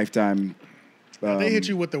 consecutive lifetime. They hit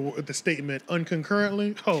you with the statement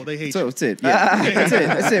unconcurrently. Oh, they hate So you. that's it. Yeah.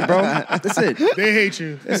 That's it, bro. That's it. They hate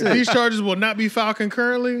you. These charges will not be filed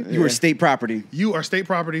concurrently. You are state property. You are state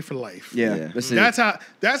property for life. Yeah. Yeah. That's it.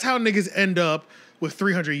 That's how niggas end up with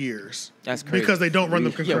 300 years. That's crazy. Because they don't run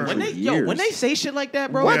them Yo, concurrently. when they say shit like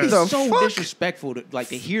that, bro, What it's the so fuck? disrespectful to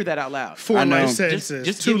hear that out loud. 4 I know. life Just- sentences,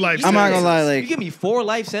 Just 2 give me- life you I'm not sentences. gonna lie, like you give me 4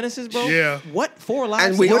 life sentences, bro? Yeah. What? 4 lives?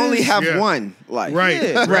 And we What only is- have Yeah. one life. Right,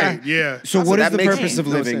 Yeah. right, yeah. so So what is that the makes purpose of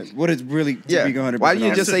no living? sense. What is really to Yeah. be 100%? Why do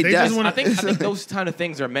you just say They death? just wanna- I think those kind of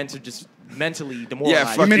things are meant to just mentally demoralize.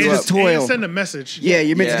 fuck You're meant you to up. just toil. And send a message. Yeah,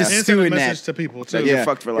 you're meant Yeah. to just And stew send a in message that. to people too. Like, Yeah. you're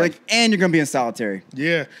fucked for You're life. like, and you're gonna be in solitary. Bro, do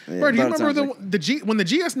you But it remember sounds when the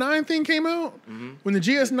GS9 thing came out? When the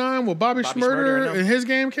GS9 with Bobby Bobby Schmurder Shmurda and and his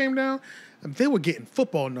game came down, they were getting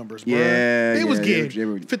football numbers, bro. Yeah, they was yeah, getting they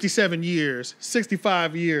were- 57 years,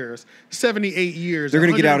 65 years, 78 years. They're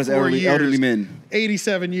gonna get out as 104 elderly years, men.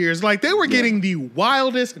 87 years. Like they were getting the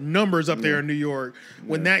wildest numbers up there in New York.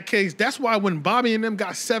 When that case, that's why when Bobby and them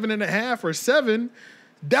got 7.5 or 7,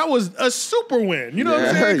 that was a super win. You know what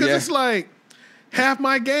I'm Yeah, saying? Because yeah. it's like half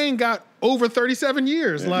my gang got over 37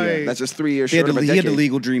 years. Like That's just 3 years He had, short of a he had the decade.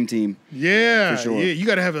 legal dream team. yeah, For sure. yeah, you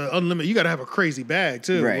got to have an unlimited. You got to have a crazy bag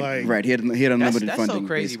too. Right, like, right. He had unlimited That's funding. so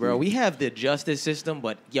crazy, bro. basically. We have the justice system,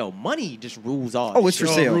 but yo, money just rules all. Oh, it's for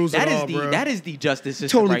Yo, sale. rules that it is all, the bro. that is the justice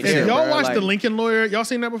system Totally right for there. sale. Y'all bro. watched Like, the Lincoln Lawyer? Y'all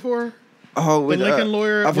seen that before? Oh, The with Lincoln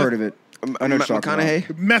Lawyer. I've heard of it. I know what you're talking about.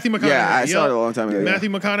 McConaughey. Matthew McConaughey. Yeah, I saw Yep. it a long time ago. yeah. Matthew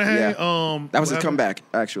McConaughey. Yeah. That was his what comeback,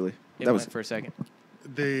 actually. It That went was for a second.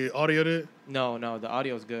 happened? The audio did. No, the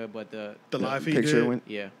audio's good, but the Live feed picture did. went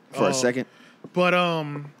yeah. for a second. But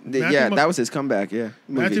That was his comeback. Yeah,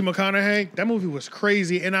 Matthew movie. McConaughey. That movie was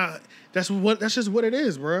crazy, and that's just what it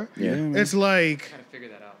is, bro. Yeah. It's like Gotta figure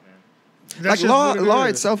that out, man. that's Like just law what it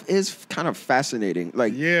is. itself is kind of fascinating.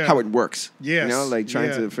 Like Yeah. how it works. Yes. You know, like trying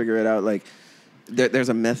Yeah. to figure it out. Like there's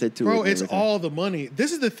a method to it. Bro, and it's everything. all the money.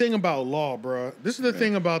 This is the thing about law, bro. This is the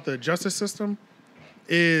thing about the justice system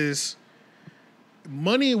is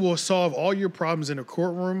money will solve all your problems in a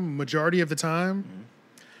courtroom majority of the time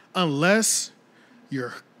unless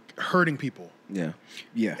you're hurting people. Yeah.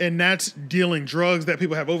 Yeah. And that's dealing drugs that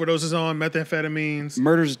people have overdoses on, methamphetamines,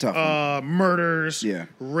 Murder's a tough one. murders, Yeah.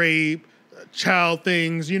 rape, child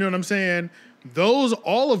things, you know what I'm saying?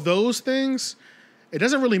 All of those things, it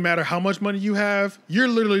doesn't really matter how much money you have. You're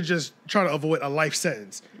literally just trying to avoid a life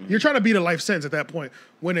sentence. You're trying to beat a life sentence at that point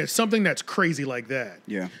when it's something that's crazy like that.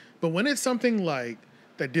 Yeah. But when it's something like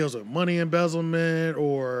that deals with money embezzlement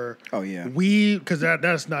or Oh, yeah. weed, because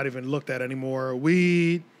that's not even looked at anymore.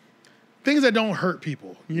 Weed, things that don't hurt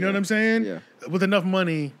people. You know what I'm saying? Yeah. With enough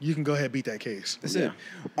money, you can go ahead and beat that case. That's it.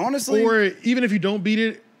 Honestly, Or even if you don't beat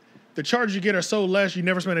it, the charges you get are so less, you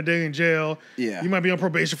never spend a day in jail. Yeah. You might be on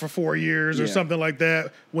probation for 4 years or Yeah. something like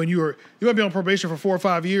that. You might be on probation for 4 or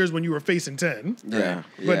 5 years when you were facing 10. Yeah.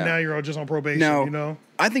 But yeah. now you're just on probation, now, you know?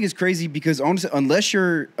 I think it's crazy because honestly, unless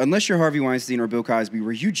you're Harvey Weinstein or Bill Cosby,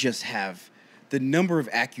 where you just have the number of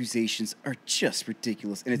accusations are just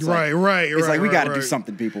ridiculous, and it's Right. It's like we got to do right.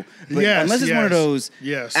 something, people. But Yes, unless it's one of yes, those,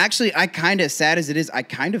 yes. Actually, I kind of, sad as it is, I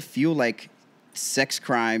kind of feel like sex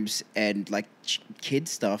crimes and like kid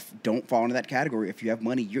stuff don't fall into that category. If you have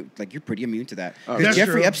money, you're pretty immune to that. Because That's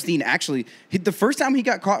Jeffrey true. Epstein actually, the first time he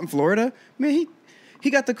got caught in Florida, man, he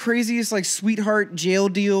got the craziest like sweetheart jail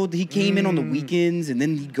deal. He came in on the weekends and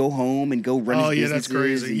then he'd go home and go run his Oh, yeah, businesses. that's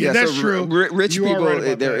crazy. and- Yeah, that's so true. Rich You are people, right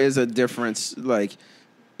about there that. is a difference, like,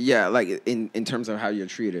 like in terms of how you're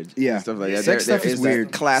treated. Yeah. and stuff like that. Sex stuff is that weird.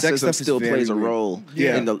 Sex Classism stuff is still very plays a weird. role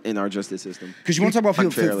Yeah. in our justice system. Because you want to talk about people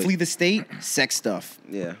who Unfairly. flee the state, sex stuff.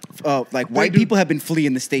 Yeah. Like white do. people have been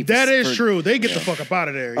fleeing the state. That is for- true. They get the fuck up out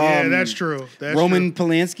of there. Yeah, that's true. That's Roman true.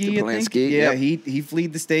 Polanski, I think. Polanski, Yeah, yep. he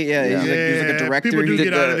fled the state. Yeah, Yeah. He was like a director. People do He get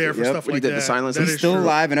did out the- of there for yep. stuff When he like did The that. Silence, That He's is still true.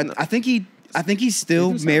 alive, and I think he's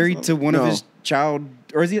still He married to one of No. his child,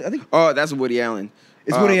 or is he? I think Oh, that's Woody Allen.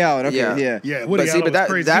 it's Woody Allen. Okay, yeah. Yeah, Woody But see, Allen but was that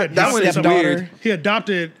crazy. that He that one is stepdaughter. weird. He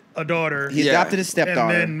adopted a daughter He Yeah. adopted his and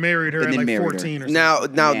stepdaughter then married her and at then like married her. 14 or something. Now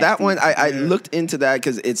that Nasty. one I Yeah. looked into that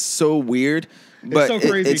because it's so weird. But so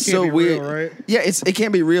crazy, it's it can't so be weird, real, right? Yeah, it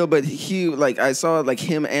can't be real. But I saw like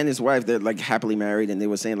him and his wife. They're like happily married, and they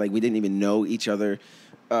were saying like we didn't even know each other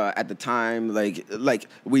at the time. Like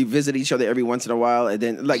we visit each other every once in a while, and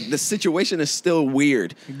then like the situation is still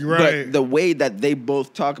weird. Right. But the way that they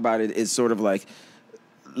both talk about it is sort of like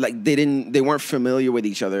they weren't familiar with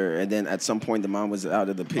each other, and then at some point the mom was out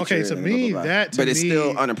of the picture. Okay, to and me, blah, blah, blah. that to but it's me-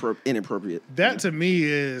 still inappropriate. That to me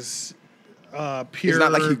is pure. It's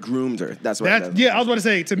not like he groomed her. That's what. I was about to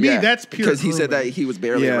say. To me, that's pure. because he said that grooming. he was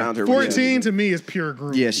barely Yeah. around her. when she was- 14 to me is pure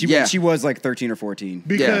grooming. Yeah, Yeah. she was like 13 or 14.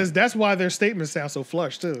 because that's why their statements sound so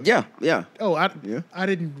flush too. Yeah, yeah. Oh, Yeah. I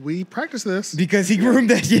didn't. We practice this. Because he groomed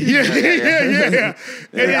that. Yeah.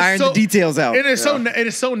 And it's Iron the details out. And it's it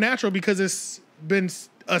is so natural because it's been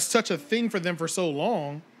such a thing for them for so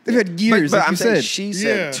long. They've had years, but like I'm you saying said. she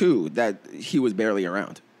said Yeah. too that he was barely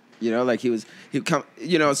around. You know, like he'd come.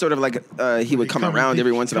 You know, sort of like he would come around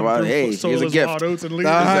every once in a while. Hey, here's a gift. And leave.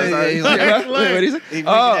 yeah, he's like- Yeah, what did he say? He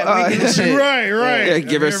Oh, making that shit. right. yeah,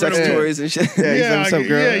 give her sex Yeah. toys and shit. Yeah, he's like, "What's up,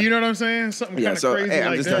 girl?" Yeah, you know what I'm saying? Something Yeah, kind of so crazy hey, I'm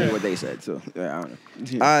like just that. telling you what they said. So yeah, I don't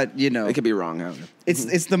know. You know, It could be wrong. I don't know.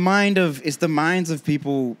 it's the minds of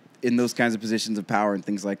people in those kinds of positions of power and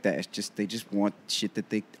things like that. It's just they just want shit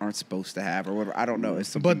that they aren't supposed to have or whatever. I don't know. It's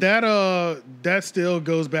something. But that still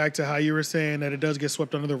goes back to how you were saying that it does get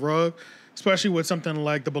swept under the rug, especially with something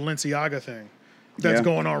like the Balenciaga thing that's Yeah.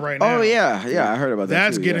 going on right now. Oh yeah, I heard about that.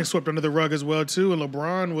 That's too, getting yeah. swept under the rug as well too. And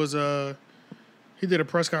LeBron was he did a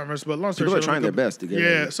press conference, but long story People are short, trying their best to get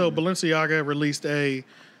Yeah, it. so Balenciaga released a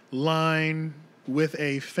line with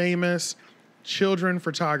a famous children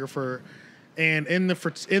photographer, and in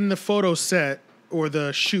the photo set or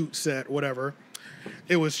the shoot set, whatever,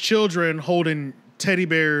 it was children holding teddy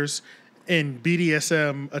bears in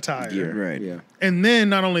BDSM attire. Yeah, Right. Yeah. And then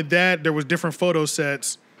not only that, there was different photo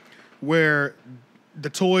sets where the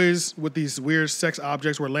toys with these weird sex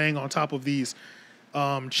objects were laying on top of these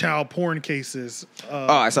child porn cases. Oh,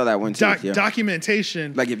 I saw that one too. Yeah.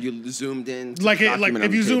 Documentation. Like if you zoomed in, to Like the if document you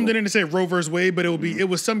on the zoomed table. in and say Roe vs. Wade, but it would be it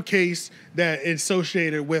was some case that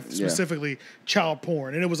associated with Yeah. specifically child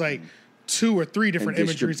porn, and it was like 2 or 3 different And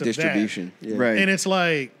imageries of distribution. Yeah. Right. that, and it's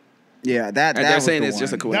like. Yeah, that And they're was saying the it's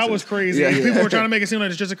just a one. coincidence. That was crazy. Yeah. People were trying to make it seem like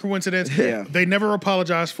it's just a coincidence. Yeah. They never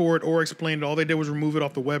apologized for it or explained it. All they did was remove it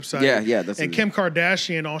off the website. Yeah, that's And it. Kim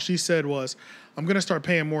Kardashian, all she said was, I'm going to start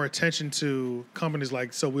paying more attention to companies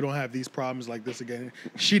like so we don't have these problems like this again.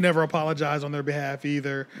 She never apologized on their behalf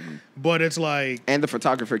either. Mm-hmm. But it's like, And the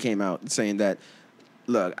photographer came out saying that,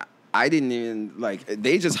 look, I didn't even like.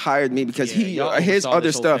 They just hired me because Yeah, y'all his oversaw other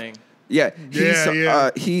this whole stuff. thing. Yeah, Yeah.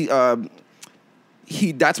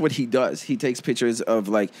 he that's what he does. He takes pictures of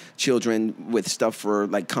like children with stuff for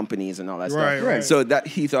like companies and all that Right, stuff. right. So that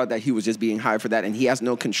he thought that he was just being hired for that, and he has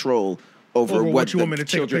no control over Over what what you the want me to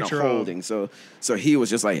take a children picture are of. holding. So he was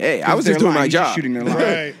just like, hey, I was They're just doing lying. my He's just job. shooting their line.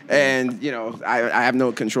 Right. And you know, I have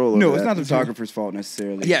no control over No, that. it's not the photographer's fault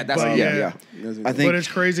necessarily. Yeah, that's But, yeah. I think but it's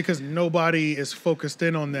crazy because nobody is focused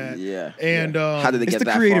in on that. Yeah. And yeah. How did they it's get the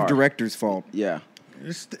that creative far? director's fault. Yeah.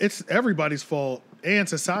 it's everybody's fault and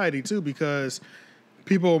society too, because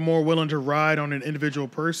people are more willing to ride on an individual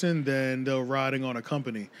person than they're riding on a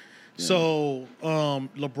company. So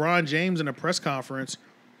LeBron James in a press conference,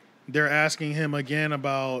 they're asking him again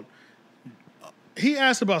about. He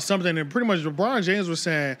asked about something, and pretty much LeBron James was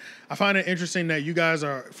saying, "I find it interesting that you guys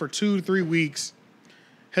are for 2 to 3 weeks."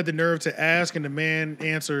 Had the nerve to ask and demand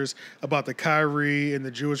answers about the Kyrie and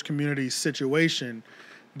the Jewish community situation.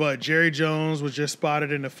 But Jerry Jones was just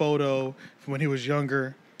spotted in a photo from when he was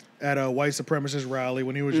younger at a white supremacist rally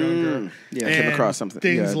when he was younger. Yeah, I came across something.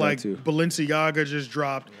 Things that like too. Balenciaga just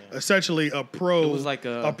dropped essentially a pro, It was like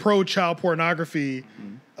a pro child pornography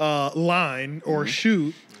line or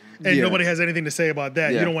shoot. And Yeah. nobody has anything to say about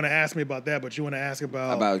that. Yeah. You don't want to ask me about that, but you want to ask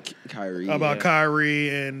About Kyrie. Kyrie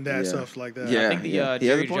and that stuff like that. Yeah. I think the He has a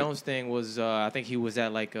Jerry point. Jones thing was. I think he was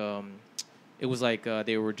at like. It was like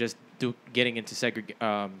they were just getting into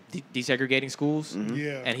desegregating schools,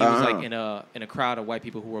 Yeah. and he was like in a crowd of white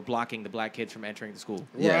people who were blocking the black kids from entering the school.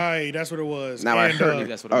 Yeah. Right, that's what it was. Now I And, heard. believe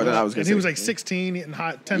that's what it was. No, I was gonna and say. he was like 16 in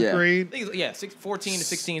 10th Yeah. grade. I think it was, 14 to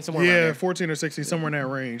 16, somewhere around Yeah, there. 14 or 16, somewhere in that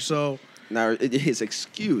range. So, Now his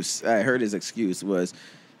excuse, I heard his excuse was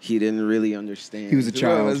he didn't really understand. He was a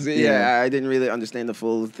child. Yeah, I didn't really understand the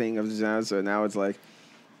full thing of the sound. So now it's like,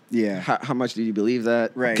 Yeah. how much do you believe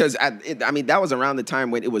that? Right. Because I mean, that was around the time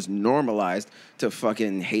when it was normalized to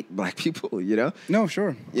fucking hate black people. You know. No,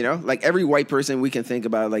 sure. You know, like every white person we can think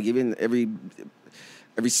about, like even every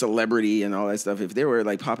celebrity and all that stuff. If they were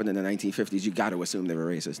like popping in the 1950s, you got to assume they were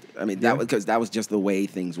racist. I mean, that was because that was just the way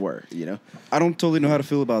things were. You know. I don't totally know how to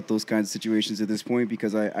feel about those kinds of situations at this point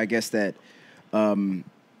because I guess that,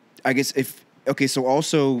 so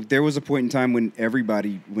also there was a point in time when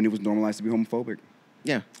when it was normalized to be homophobic.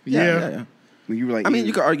 Yeah. Yeah. When you were like, I mean,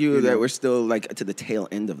 you could argue that know. we're still like to the tail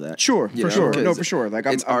end of that. Sure, You for know, sure. 'cause No, for sure. Like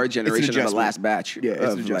it's our it's an generation of the adjustment. last batch. Yeah, it's an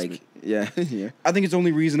of adjustment. like, yeah. I think it's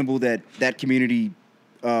only reasonable that that community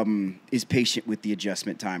is patient with the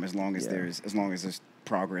adjustment time as long as there's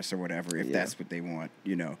progress or whatever, if that's what they want,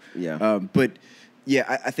 you know. Yeah. But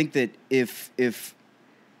yeah, I think that if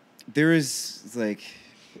there is like,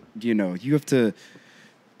 you know, you have to.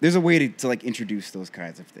 There's a way to like introduce those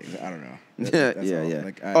kinds of things. I don't know. That's all. Yeah.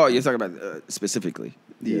 Like, You're talking about specifically.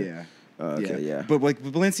 Yeah. Okay. Yeah. But like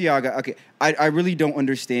with Balenciaga, okay, I really don't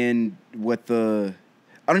understand I don't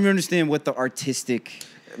even understand what the artistic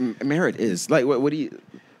Merit is like. What do you?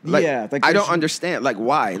 Like, Yeah, like I there's- don't understand. Like,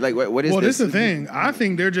 why? Like, what is well, this? this is the thing. I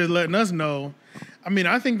think they're just letting us know. I mean,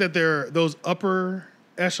 I think that they're those upper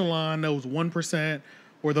echelon, those 1%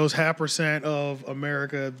 or those 0.5% of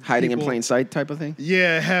America Hiding people, in plain sight type of thing.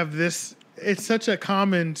 Yeah, have this. It's such a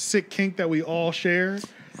common sick kink that we all share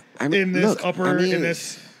I mean, in this look, in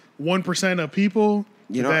this 1% of people.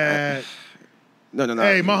 You know, that No.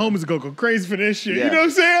 hey, my homies go crazy for this shit. Yeah. You know what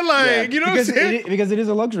I'm saying? Like, Yeah. you know what I'm saying? because it is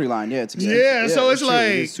a luxury line. Yeah, it's expensive. Yeah, so that's it's true. It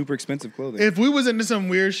like- is super expensive clothing. If we was into some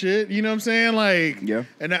weird shit, you know what I'm saying? Like, Yeah.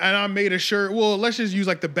 And I made a shirt. Well, let's just use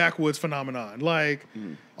like the backwoods phenomenon. Like,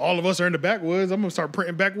 all of us are in the backwoods. I'm gonna start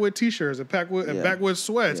printing backwood T-shirts and backwoods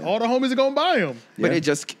sweats. Yeah. All the homies are gonna buy them. But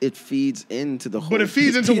Yeah. it feeds into the whole. But it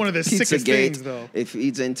feeds into one of the Pizzagate. sickest things, though. It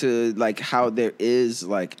feeds into like how there is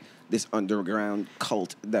like this underground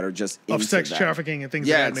cult that are just Of into sex that. trafficking and things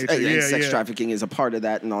Yeah, of that it's- nature. and Yeah, sex yeah. trafficking is a part of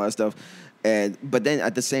that and all that stuff. But then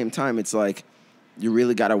at the same time, it's like you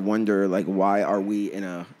really got to wonder like why are we in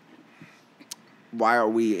a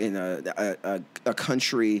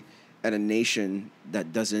country and a nation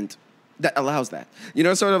that allows that, you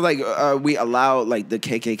know, sort of like we allow like the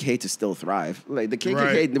KKK to still thrive. Like the KKK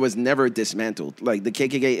Right. was never dismantled. Like the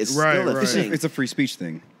KKK is Right, still a right. thing. It's a free speech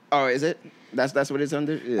thing. Oh, is it? That's what it's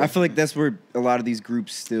under. Yeah. I feel like that's where a lot of these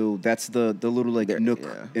groups still. That's the little like nook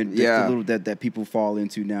yeah. and Yeah. the little that people fall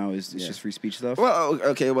into now is Yeah. just free speech stuff. Well,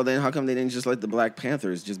 okay. Well, then how come they didn't just let the Black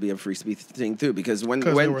Panthers just be a free speech thing too? Because when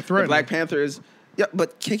they were the threatening. Black Panthers, yeah,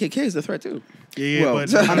 but KKK is a threat too. Yeah, Well,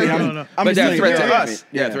 but I mean, no. I'm But just they're a saying threat to they're- us.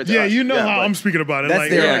 yeah. Yeah, threat to Yeah, us. you know how but- I'm speaking about it. That's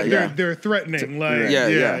Like, their- they're threatening. Like, Yeah,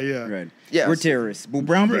 yeah. Right. Yes. We're terrorists. Well,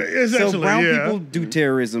 brown Right, people. So essentially, brown yeah. people do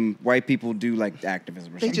terrorism. White people do like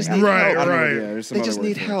activism or They something. just I need don't know. Right, I don't know. right. Yeah, there's some They other just word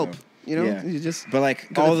need for it, help. though. You know, Yeah. you just But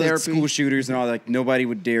like go to all the therapy. school shooters and all that, like nobody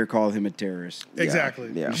would dare call him a terrorist. Exactly.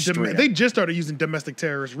 Yeah. Straight They up. just started using domestic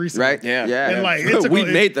terrorists recently. right. Yeah. yeah. And, like, it took we a-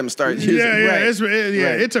 made them start using. Yeah, it. Right.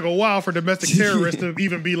 Right. It took a while for domestic terrorists to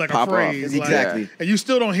even be like Pop a off. phrase. like- Exactly. and you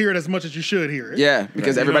still don't hear it as much as you should hear it. Yeah,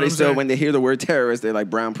 because Right. everybody You know what I'm still, saying? when they hear the word terrorist, they're like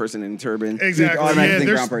brown person in turban. Exactly. automatically Yeah, think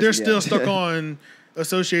they're, brown person, they're yeah. still stuck on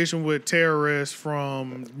association with terrorists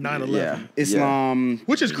from 9/11. Yeah. Islam,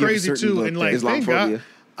 Which is you have a crazy certain too. look And there. like, thank God, Islamophobia.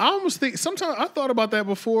 I almost think sometimes I thought about that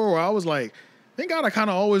before, where I was like, thank God I kind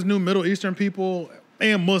of always knew Middle Eastern people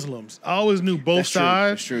and Muslims. I always knew both That's true.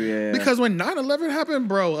 sides. That's true, yeah. Because when 9/11 happened,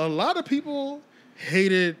 bro, a lot of people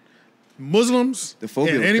hated Muslims,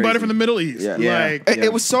 phobia and was anybody crazy. from the Middle East. Yeah. Yeah. Like,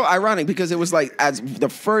 It was so ironic because it was like as the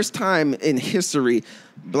first time in history,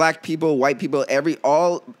 black people, white people,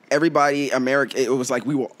 everybody American. It was like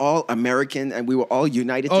we were all American and we were all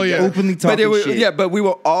united. Oh, yeah. together. Openly but talking shit. Yeah, but we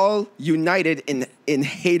were all united in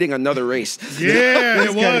hating another race. yeah, it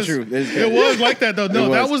kinda was. true. That's It kinda was like that though. No,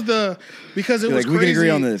 It that was. was the because it You're was like, we crazy. can agree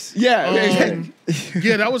on this. Yeah.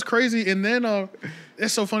 Yeah, that was crazy. And then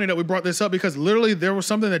it's so funny that we brought this up because literally there was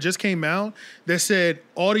something that just came out that said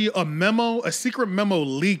a secret memo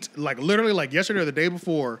leaked like literally like yesterday or the day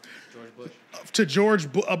before to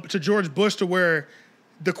George Bush to where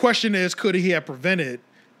the question is, could he have prevented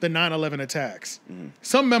the 9/11 attacks?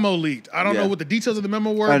 Some memo leaked. I don't know what the details of the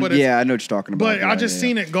memo were, but yeah, I know what you're talking about. but I just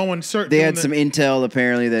seen it going. They had some intel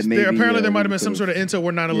apparently that maybe. Apparently, there might have been we some could've- sort of intel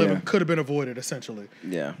where 9/11 Yeah. could have been avoided, essentially.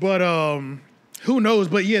 Yeah. But who knows?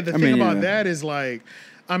 But yeah, the thing mean, about yeah. that is like,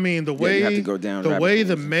 I mean, the you way have to go down the rabbit way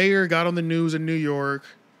the holes. mayor got on the news in New York,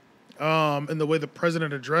 and the way the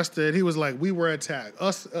president addressed it, he was like, "We were attacked.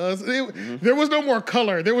 Us." There was no more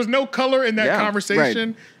color. There was no color in that Yeah,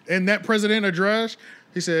 conversation in that president address.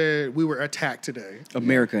 He said, "We were attacked today."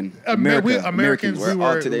 American. we- America. Americans, We're we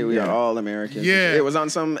all were- today. We are all Americans. Yeah. It was on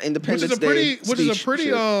some Independence Day which is a speech pretty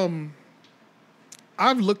shit.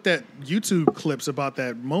 I've looked at YouTube clips about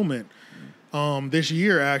that moment this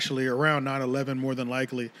year actually around 9/11 more than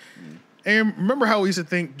likely. And remember how we used to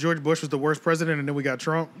think George Bush was the worst president and then we got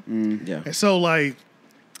Trump? Yeah. And so like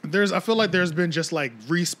I feel like there's been just like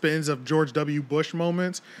respins of George W. Bush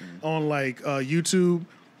moments on like YouTube,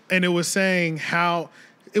 and it was saying how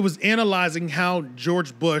it was analyzing how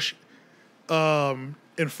George Bush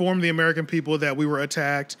informed the American people that we were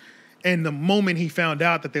attacked, and the moment he found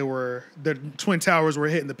out that the Twin Towers were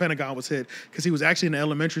hit and the Pentagon was hit, because he was actually in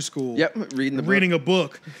elementary school. Yep, reading a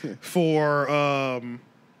book for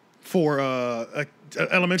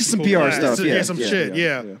elementary Just some school PR class. stuff, yeah. Some Yeah, shit,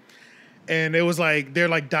 yeah. yeah. And it was like they're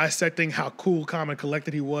like dissecting how cool, calm, and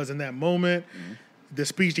collected he was in that moment. The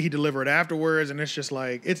speech that he delivered afterwards, and it's just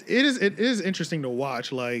like it is interesting to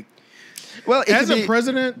watch. Like, Well, it as could a be-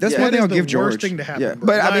 president, That's that one thing is I'll the give worst George. thing to happen. Yeah, bro.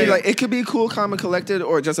 but I mean, like, it could be cool, calm, and collected,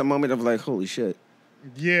 or just a moment of like, holy shit,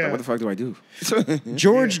 yeah, what the fuck do I do?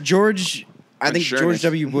 George, I think Sureness. George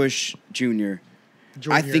W. Bush Jr.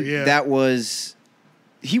 I think yeah. that was.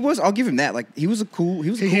 He was. I'll give him that. Like he was a cool.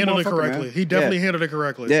 He was. A he cool handled it motherfucker, correctly. man. He definitely Yeah. handled it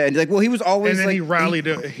correctly. Yeah, and like, well, he was always And then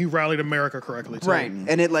like he rallied America correctly too. right,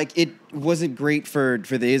 and it wasn't great for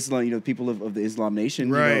the Islam, people of the Islam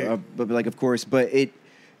nation, Right. but like of course, but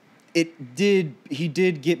he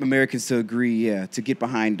did get Americans to agree, to get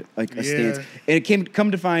behind like a stance,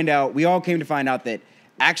 and we all came to find out that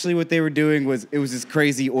actually what they were doing was this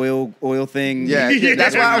crazy oil thing. Yeah,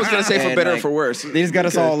 that's why I was gonna say for And, better or like, for worse. They just got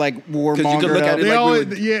us all like Because you warmongered could look up. at it They like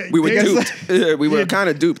always- yeah, we were they- duped. We were kind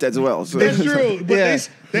of duped as well. So. That's true. But Yeah.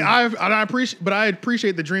 I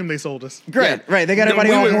appreciate the dream they sold us. Great, Yeah. right? They got No, everybody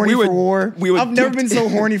we all were- horny we were- for war. we were I've never duped. been so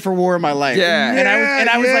horny for war in my life. Yeah. and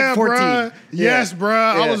I was like 14. Bruh. Yes, bro.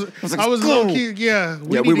 Yeah. I was go. low key. Yeah,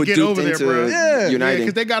 we Yeah, need we to were get duped over there, into bro. Yeah. uniting.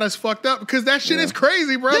 because they got us fucked up. Because that shit is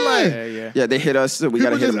crazy, bro. Like Yeah, they hit us, so we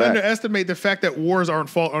gotta people hit just them back. underestimate the fact that wars aren't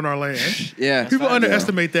fought on our land. Yeah. People fine,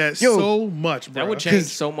 underestimate that Yo, so much, bro. That would change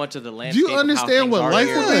 'Cause- so much of the Do landscape. you of how understand things what are life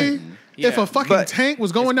here. would be if Yeah. a fucking But tank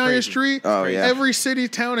was going it's down your crazy. street? Oh, yeah. Every city,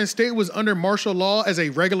 town, and state was under martial law as a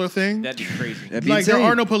regular thing. That'd be crazy. That'd be Like there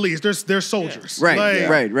insane. are no police. There's soldiers. Right,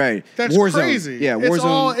 Like, right. That's war zone. crazy. Yeah, war it's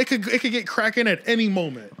zone. all it could get cracking at any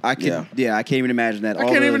moment. I can't even imagine that. I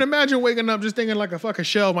can't even imagine waking up just thinking like a fucking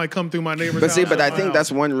shell might come through my neighbor's But house. see, but or I my think house.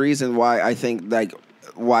 that's one reason why I think like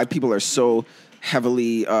why people are so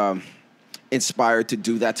heavily inspired to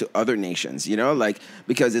do that to other nations, like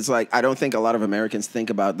because it's like I don't think a lot of Americans think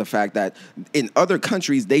about the fact that in other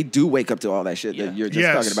countries they do wake up to all that shit that you're just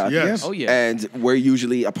Yes, talking about. yes. Oh, yeah. And we're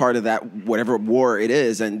usually a part of that whatever war it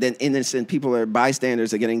is, and then innocent people are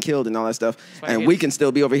bystanders are getting killed and all that stuff, why and it we is. can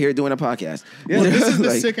still be over here doing a podcast. Well, this is the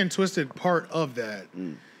Like, sick and twisted part of that.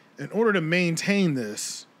 In order to maintain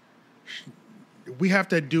this, we have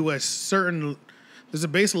to do a certain. There's a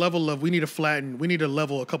base level of we need to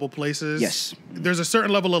level a couple places. Yes. There's a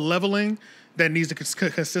certain level of leveling that needs to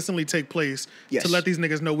consistently take place Yes. to let these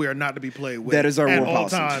niggas know we are not to be played with. That is our at war all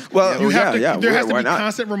policies. times. Well, you have yeah, to, there yeah, has to why be not?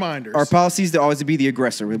 constant reminders. Our policy is to always be the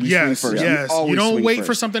aggressor. We swing Yes, first. yes. We always You don't swing wait first.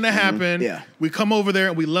 for something to happen. Yeah. We come over there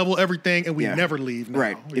and we level everything and we Yeah. never leave. Now.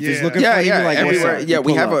 Right. If yeah. it's looking Yeah, funny, yeah, we're like, what's everywhere. up? Yeah,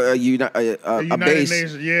 we pull have up. a United base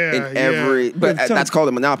Nations, yeah, in yeah. every, but But some- that's called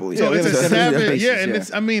a monopoly. So Yeah, it's we a have savage, bases, yeah, and yeah.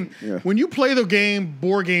 it's. I mean, Yeah. when you play the game,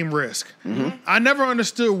 board game Risk, I never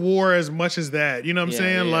understood war as much as that. You know what I'm Yeah,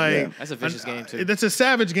 saying? yeah, like, yeah. That's a vicious Savage game too. It's a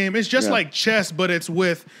savage game. It's just like chess, but it's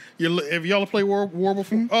with your. If y'all play War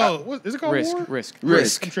before, what is it called? Risk, War? risk.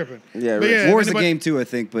 I'm tripping. Yeah, But Risk. War is a anybody- game too, I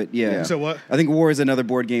think, but yeah. So what? I think War is another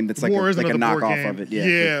board game that's like War is a another board knockoff game. of it. Yeah.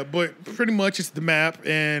 Yeah, but pretty much it's the map,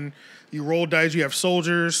 and you roll dice. You have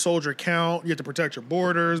soldiers, soldier count. You have to protect your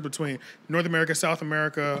borders between North America, South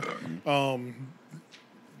America,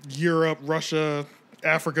 Europe, Russia,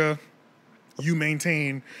 Africa.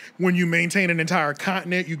 When you maintain an entire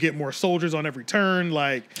continent, you get more soldiers on every turn.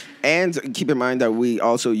 Like, And keep in mind that we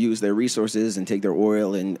also use their resources and take their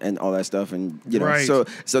oil and all that stuff, and you know. Right.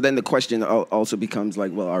 So then the question also becomes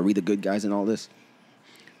like, well, are we the good guys in all this?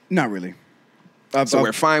 Not really. So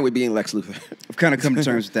we're fine with being Lex Luthor. I've kind of come to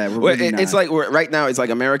terms with that. We're Well, really it's not. like right now, it's like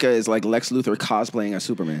America is like Lex Luthor cosplaying as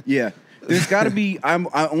Superman. Yeah. There's got to be. I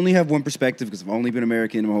only have one perspective because I've only been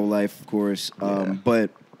American my whole life, of course.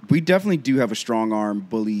 But we definitely do have a strong arm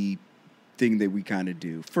bully thing that we kind of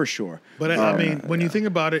do for sure. but I mean, when you think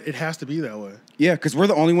about it, it has to be that way. Yeah, because we're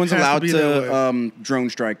the only ones Has to allowed be that to drone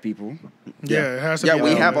strike people. Yeah, it has to Yeah, be. we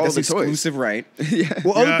that have way. all That's the toys. exclusive, right? Yeah.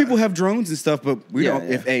 Well, Yeah. other people have drones and stuff, but we Yeah, don't.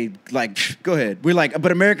 yeah. If go ahead. We're like,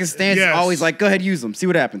 but America's stance is Yes. always like, go ahead, use them, see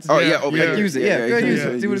what happens. Oh Yeah, yeah, over yeah. here. Use it, yeah, go ahead, use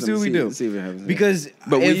it. See what we do. See what happens. Because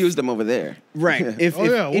but we if- use them over there. right. If Oh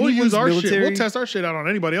yeah, we'll anyone's use our shit. military, We'll test our shit out on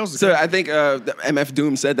anybody else's. So I think the MF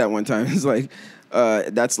Doom said that one time. It's like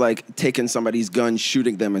that's like taking somebody's gun,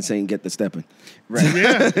 shooting them, and saying, "Get the stepping." right?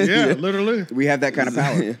 yeah, literally. We have that kind of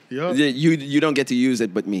power, Yup. Yeah, you don't get to use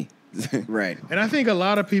it, but me. right? And I think a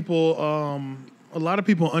lot of people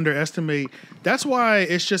underestimate. That's why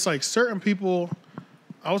it's just like certain people.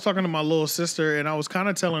 I was talking to my little sister, and I was kind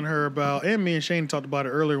of telling her about, and me and Shane talked about it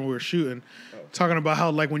earlier when we were shooting, talking about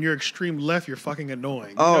how like when you're extreme left, you're fucking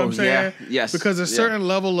annoying. You know what I'm saying? yeah. Yes. Because there's a certain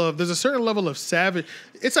level of savage.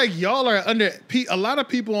 It's like y'all are under a lot of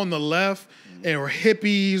people on the left or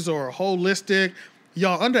hippies or holistic.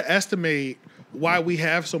 Y'all underestimate why we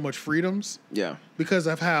have so much freedoms. Yeah. Because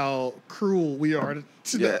of how cruel we are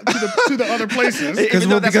to Yeah. the other places. Even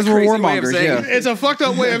though that's because a we're crazy way of warmongers, saying yeah. it. It's a fucked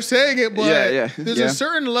up way of saying it, but Yeah. there's Yeah. a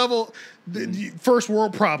certain level, first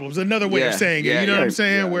world problems, another way of Yeah. saying it. Yeah, You know what I'm right.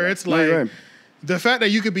 saying? Yeah, Where yeah. it's like Right. the fact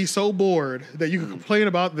that you could be so bored that you could complain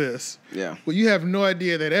about this, Yeah. but you have no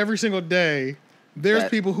idea that every single day there's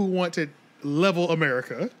That- people who want to level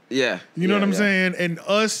America. Yeah. You know Yeah, what I'm yeah. saying? And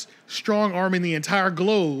us strong arming the entire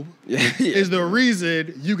globe Yeah. is the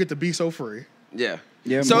reason you get to be so free. Yeah.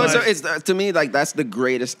 Yeah, So but- it's to me like that's the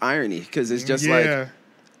greatest irony because it's just like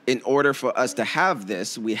in order for us to have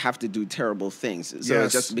this, we have to do terrible things. So Yes.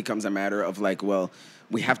 it just becomes a matter of like, well,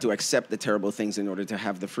 we have to accept the terrible things in order to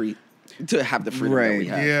have the freedom that Right. we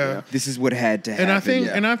have. Yeah. You know? This is what had to happen. And I think,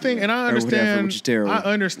 yeah. and I think, and I Or whatever, understand. which is terrible. I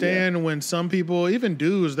understand when some people, even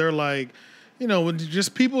dudes, they're like, you know, when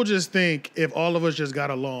just people just think if all of us just got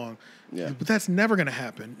along, Yeah. but that's never going to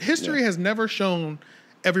happen. History Yeah. has never shown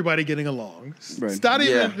everybody getting along. Right. It's not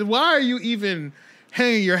even. Yeah. Why are you even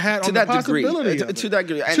hanging your hat To on that the degree. possibility? To of it? that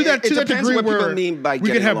degree. And To that it depends degree what people where mean by we could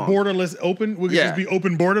getting have along. borderless open. We could Yeah. just be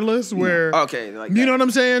open borderless. Where Okay, like you that. know what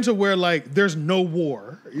I'm saying? To where like there's no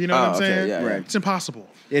war. You know what I'm Oh, okay, saying? yeah, yeah. Right. It's impossible.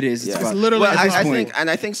 it is. It's Yeah. about- literally Well, at this I point.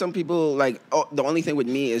 think some people like the only thing with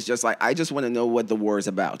me is just like I just want to know what the war is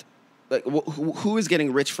about. Like who is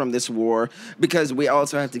getting rich from this war? Because we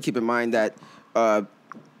also have to keep in mind that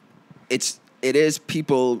it is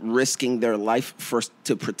people risking their life first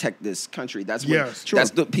to protect this country. That's what, Yes, sure.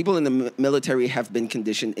 that's the people in the military have been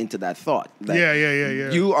conditioned into that thought. That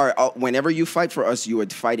Yeah. You are whenever you fight for us, you are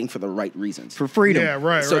fighting for the right reasons. for freedom. Yeah,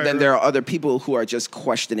 right. So right, then right. there are other people who are just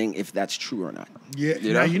questioning if that's true or not. Yeah,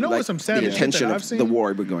 You now know, you know like what some the savage shit intention that of I've seen. the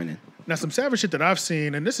war we're going in. Now some savage shit that I've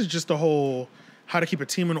seen, and this is just the whole how to keep a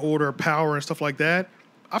team in order, power, and stuff like that.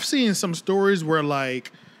 I've seen some stories where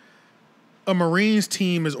like a Marines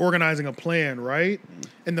team is organizing a plan, right?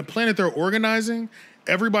 And the plan that they're organizing,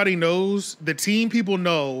 everybody knows, the team people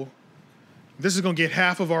know, this is gonna get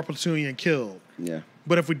half of our platoon killed. Yeah.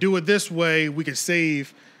 But if we do it this way, we can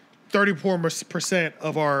save 34%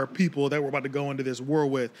 of our people that we're about to go into this war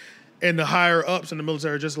with. And the higher ups in the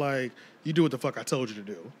military are just like, you do what the fuck I told you to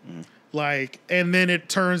do. Like, and then it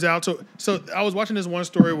turns out to, so I was watching this one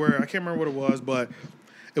story where I can't remember what it was, but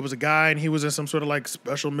it was a guy and he was in some sort of like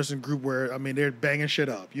special mission group where, I mean, they're banging shit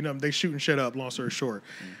up. You know, they shooting shit up, long story short.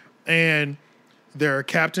 And their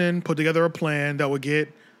captain put together a plan that would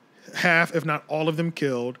get half, if not all of them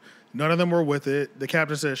killed. None of them were with it. The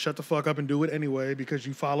captain said, shut the fuck up and do it anyway because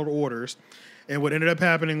you followed orders. And what ended up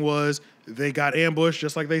happening was they got ambushed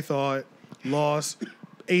just like they thought, lost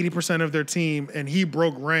 80% of their team, and he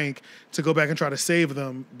broke rank to go back and try to save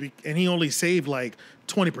them. And he only saved like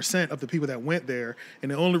 20% of the people that went there.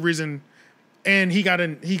 And the only reason and he got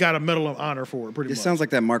a Medal of Honor for it. Pretty It much. sounds like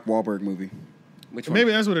that Mark Wahlberg movie. Which one?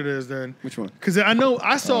 Maybe that's what it is then. Which one? Because I know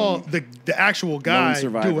I saw the actual guy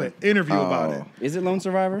Survivor. do an interview about it. Is it Lone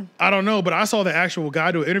Survivor? I don't know, but I saw the actual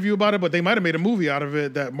guy do an interview about it. But they might have made a movie out of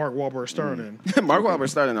it that Mark Wahlberg starred in. Mark Wahlberg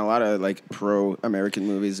starred in a lot of like pro-American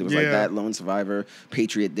movies. It was like Yeah. that, Lone Survivor,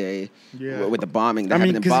 Patriot Day, Yeah. with the bombing that I mean,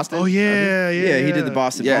 happened in 'cause- Boston. Oh yeah. Yeah, he did the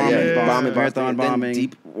Boston Yeah, bombing, yeah, Boston bombing, marathon Boston, bombing. then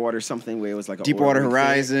Deepwater something where it was like a Deepwater orderly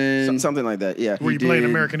thing. Horizon. Something like that. Yeah, Where you playing did.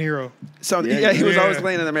 American Hero? yeah, he was Yeah. always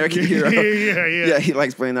playing an American hero. Yeah. Yeah, he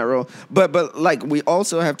likes playing that role. But like we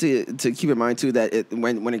also have to keep in mind too that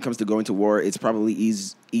when it comes to going to war, it's probably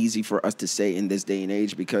easy for us to say in this day and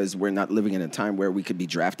age because we're not living in a time where we could be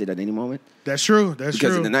drafted at any moment. That's true. That's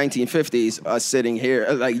Because true. in the 1950s, us sitting here,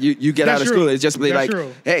 like you get That's out of true. school, it's just be That's like,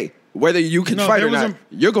 true. hey, whether you can No, fight there or was not,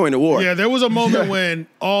 you're going to war. Yeah, there was a moment when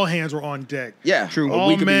all hands were on deck. Yeah, True. All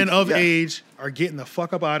We could men be- of yeah. age are getting the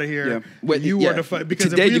fuck up out of here. Yeah. But, You yeah, were to fight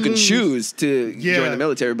because today if we you can lose, choose to Yeah. join the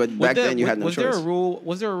military, but back then you had no was choice. there a rule?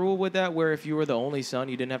 Was there a rule with that where if you were the only son,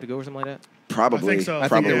 you didn't have to go or something like that? Probably, I think so. I think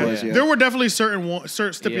probably. there was, yeah. There were definitely certain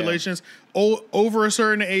stipulations over a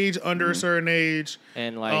certain age, under a certain age,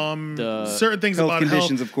 And like the certain things Health about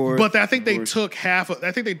conditions, health. of course. But I think Of they course. took half.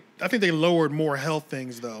 I think they lowered more health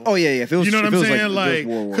things though. Oh yeah. If it was, You know what if I'm it was saying? Like,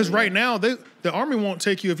 Like, because right now the army won't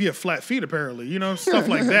take you if you have flat feet. Apparently, you know, stuff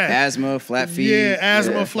like that. asthma, flat feet. Yeah,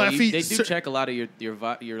 asthma, Yeah. flat Well, feet. they do check a lot of your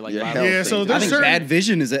like Yeah, vital health Yeah, so things. there's I think certain- bad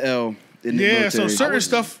vision is an L. In the Yeah, military.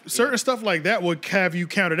 so certain stuff like that would have you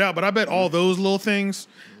counted out. But I bet all those little things,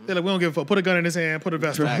 they're like, we don't give a fuck. Put a gun in his hand, put a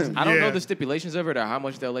vest on. I don't Yeah. know the stipulations of it or how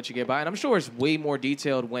much they'll let you get by, and I'm sure it's way more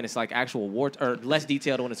detailed when it's like actual war, or less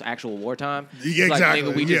detailed when it's actual wartime. Yeah, It's like, exactly.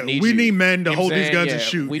 nigga, we Yeah, just need we you. need men to You know hold what I'm these saying? guns and Yeah,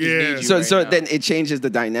 shoot. we just Yeah. need you So right now. then it changes the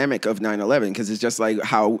dynamic of 9/11 because it's just like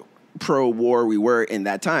how pro-war we were in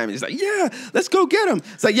that time. It's like, yeah, let's go get them.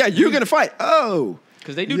 It's like, yeah, you're gonna fight. Oh,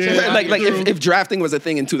 Because they do Yeah. check a lot like of like your- if drafting was a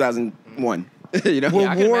thing in 2001, you know. yeah,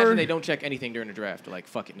 I can war- imagine they don't check anything during the draft. Like,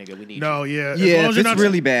 fuck it, nigga, we need No, you. yeah. As long Yeah, as if you're it's not-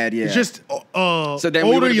 really bad. Yeah. It's just So then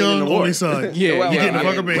we older, would've been in young, the war. only son. Yeah, Well, you getting the I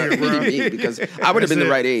fuck up mean, in here, bro. me, because I would have been That's the it.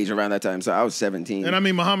 right age around that time. So I was 17. And I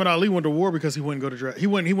mean, Muhammad Ali went to war because he wouldn't go to draft. He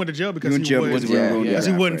went to jail because He he went to jail wouldn't. because he wouldn't go to Because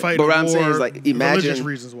he draft, wouldn't right. fight But in what the I'm war. saying is, like, religious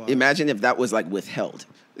reasons why. imagine if that was like withheld,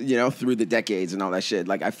 you know, through the decades and all that shit.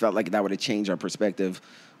 Like, I felt like that would have changed our perspective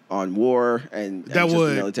on war and that just the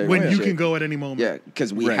would military. when and you shit. can go at any moment. Yeah,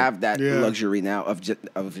 because we Right. have that Yeah. luxury now of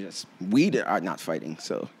just we are not fighting.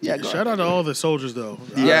 So yeah, go Shout ahead. out to all the soldiers though.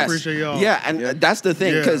 I Yes. appreciate y'all. Yeah, and that's the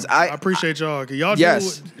thing because I appreciate y'all. 'Cause y'all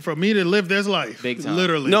Yes. do for me to live this life. Big time.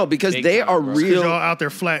 Literally. no, because Big they time, are bro. 'Cause real. y'all out there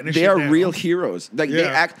flattening They shit are down. real heroes. Like they Yeah.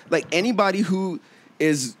 act like anybody who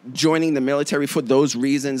is joining the military for those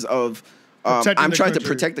reasons of Protecting I'm the trying to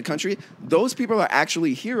country. protect the country. Those people are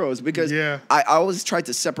actually heroes because Yeah. I always try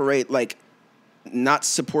to separate like not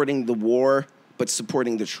supporting the war but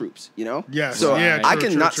supporting the troops, you know? Yes. So Yeah, I true,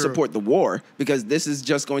 cannot true. support the war because this is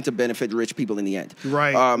just going to benefit rich people in the end.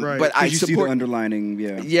 Right, right. But I you see the support underlining.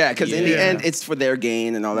 Yeah. yeah, because in the Yeah. end, it's for their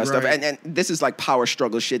gain and all that stuff. Right. And this is like power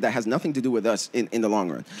struggle shit that has nothing to do with us in the long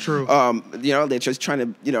run. True. You know, they're just trying to,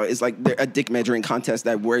 you know, it's like they're a dick measuring contest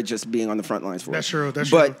that we're just being on the front lines for. That's true, that's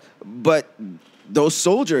but, true. But those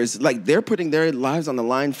soldiers, like, they're putting their lives on the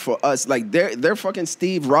line for us. Like, they're fucking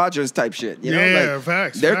Steve Rogers type shit. You know? Yeah, Like,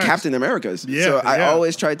 facts, they're facts. Captain Americas. Yeah, So I yeah.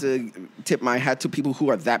 always try to tip my hat to people who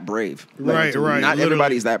are that brave. Like, Right, right, Not literally.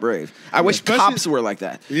 everybody's that brave. I wish Especially- cops were like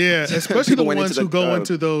that. Yeah, especially the People went ones into who the, go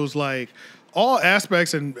into those like all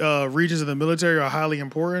aspects and regions of the military are highly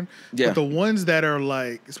important. Yeah. But the ones that are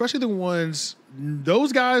like, especially the ones,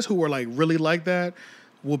 those guys who are like really like that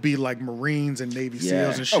will be like Marines and Navy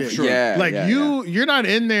Yeah. SEALs and Oh, shit. sure. Yeah, Like yeah, you're not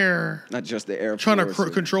in there Not just the air trying to Force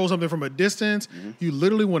or- control something from a distance. Mm-hmm. You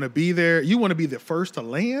literally want to be there. You want to be the first to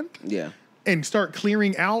land Yeah. and start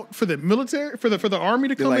clearing out for the military, for the army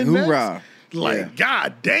to They're come like, in next. hoorah. Like, Yeah.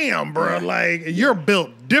 god damn, bro. Like you're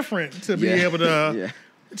built different to be Yeah. able to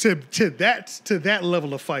Yeah. to that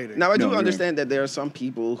level of fighting. Now I do No, you're understand that there are some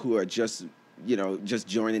people who are just, you know, just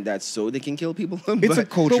joining that so they can kill people. It's a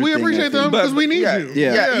culture but we thing, I appreciate them think. because we need yeah, you.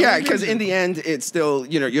 Yeah. yeah, we because need in you. the end, it's still,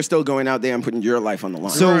 you know, you're still going out there and putting your life on the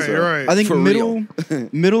line. So Right. I think For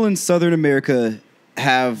middle and southern America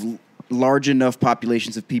have large enough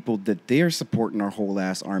populations of people that they are supporting our whole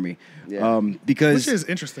ass army. Yeah. Because which is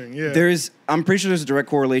interesting. Yeah, I'm pretty sure there's a direct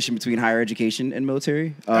correlation between higher education and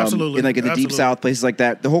military. Absolutely. And like in the deep Absolutely. south, places like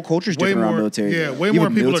that, the whole culture is way different more. around military. Yeah, way You more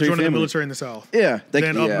have people are military joining the families. military in the South. Yeah, like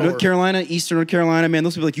than up Yeah. North north. Carolina, Eastern North Carolina, man,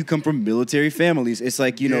 those people like you come from military families. It's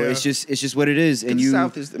like you know, Yeah. it's just what it is, and the you.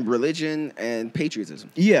 South is religion and patriotism.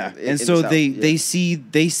 Yeah, In and the so South, they yeah.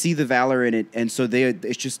 they see the valor in it, and so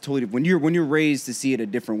it's just totally when you're raised to see it a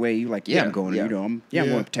different way. You like like, yeah, Yeah, I'm going. yeah. You know, I'm Yeah.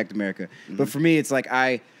 going to protect America. But for me, it's like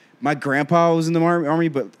my grandpa was in the army,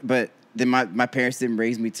 but then my parents didn't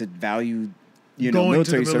raise me to value, Going to the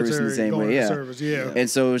military service in the same going way. to Yeah. service, yeah. And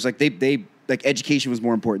so it was like they like education was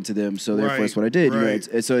more important to them. So therefore, Right, that's what I did. right.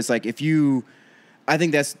 And so it's like I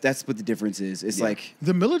think that's what the difference is. It's like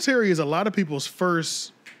The military is a lot of people's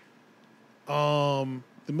first.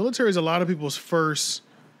 The military is a lot of people's first,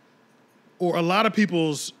 or a lot of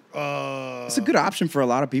people's. it's a good option for a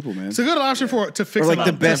lot of people, man. It's a good option to fix Or like a lot,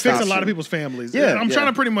 the best to fix a lot option. of people's families. Yeah, I'm trying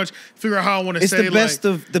to pretty much figure out how I want to It's say the best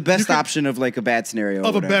like, of the best you could- option of like a bad scenario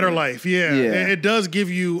of or a better whatever. life. Yeah. Yeah. It does give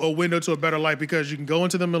you a window to a better life because you can go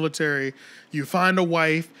into the military, you find a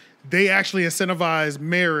wife. They actually incentivize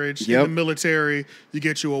marriage in Yep. the military. You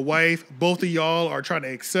get you a wife. Both of y'all are trying to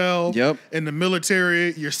excel. Yep. In the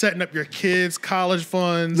military, you're setting up your kids' college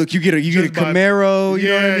funds. Look, you get a just by- Camaro. You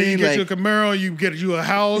know what I mean? You get Like, you a Camaro. You get you a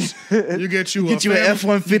house. You get you get a you an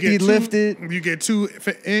family, F-150 you get two- lifted. You get two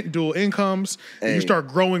dual incomes. And you Hey. start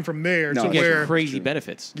growing from there No, to You get where. crazy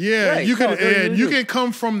benefits. Yeah, Right. you could No, no, no, you no. can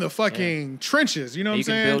come from the fucking trenches. You know what I'm You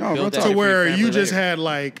can saying? build real that talk. To shit for where your you family just later. had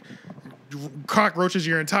like cockroaches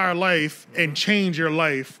your entire life and change your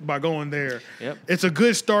life by going there. Yep. It's a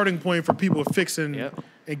good starting point for people fixing Yep.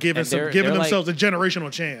 and giving And they're themselves a generational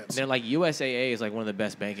chance. They're like USAA is like one of the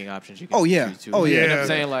best banking options you can Oh, yeah. choose to. Oh, You know yeah. what I'm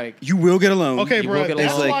saying? Like you will get a loan. Okay, you bro. will get a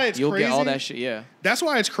That's loan. why it's You'll crazy. get all that shit. Yeah. That's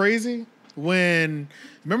why it's crazy when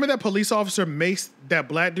remember that police officer maced that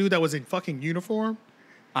black dude that was in fucking uniform.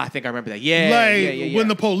 I think I remember that. Yeah. Like yeah. when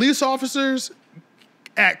the police officers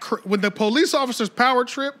when the police officers power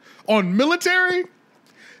trip on military,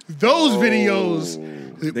 those videos.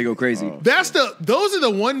 They go crazy. Those are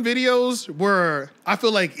the one videos where I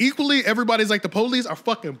feel like equally everybody's like the police are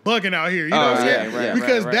fucking bugging out here. You know what I'm yeah, saying? right,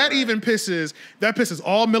 because right, that right. even pisses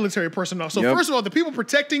all military personnel. So Yep. first of all, the people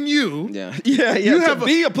protecting you, Yeah. you to have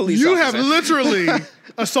be a police you officer. have literally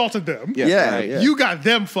assaulted them. Yeah, Right. yeah. You got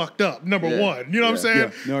them fucked up, number Yeah. one. You know what I'm saying?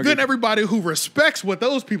 Yeah. No, I Then agree. everybody who respects what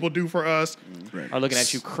those people do for us Are looking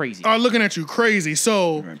at you crazy. are looking at you crazy.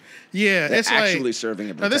 So, Right. yeah, They're it's actually like, serving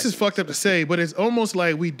and now this is protecting. fucked up to say, but it's almost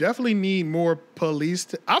like we definitely need more police.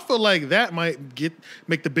 I feel like that might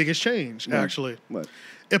make the biggest change, actually. What?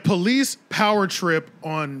 A police power trip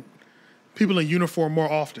on people in uniform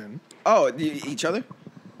more often. Oh, each other?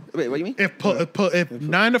 Wait, what do you mean? If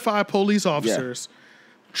 9 to 5 police officers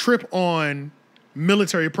trip on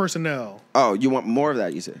military personnel, Oh, you want more of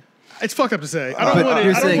that, you said? it's fucked up to say. I But don't want it.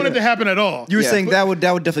 you're I don't saying- want it to happen at all. You were Yeah. saying that would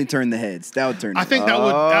definitely turn the heads. That would turn. I think that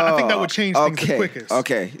would. I think that would change things the quickest.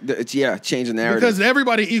 Okay. It's, change the narrative. Because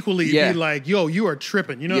everybody equally Yeah. be like, "Yo, you are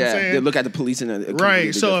tripping." You know what I'm They saying? look at the police in a completely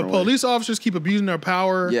Right. So if different way. police officers keep abusing their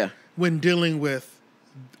power Yeah. when dealing with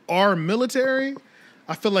our military,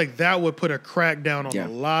 I feel like that would put a crackdown on Yeah. a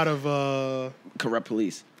lot of corrupt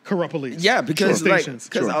police. corrupt police. Yeah, because stations.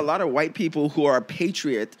 a lot of white people who are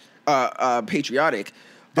patriotic.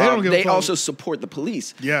 They don't give a they fuck. also support the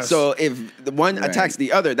police. Yes. So if the one Right. attacks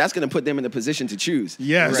the other, that's going to put them in a position to choose.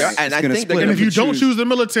 Yes. They're- Right. And It's I gonna think they're split And going if you don't choose the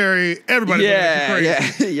military, everybody's Yeah, gonna make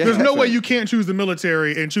you crazy. yeah. There's no That's way right. you can't choose the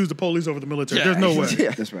military and choose the police over the military. Yeah. There's no way.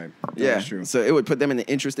 Yeah. That's right. Yeah, That's true. so it would put them in an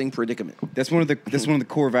interesting predicament. That's one of the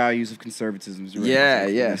core values of conservatism. Is right? Yeah,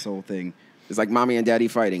 This- yeah. This whole thing. It's like mommy and daddy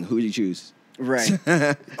fighting. Who do you choose? Right.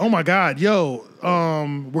 Oh my God, yo,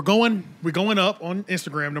 we're going up on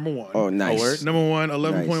Instagram. Number one. Oh, nice. Oh, word? Number one,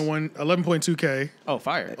 11.1, 11.2K Oh,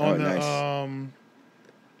 fire. Oh, on the nice.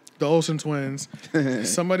 The Olsen twins.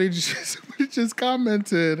 somebody just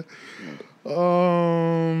commented.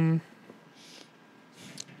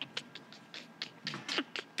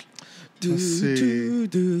 Let's see.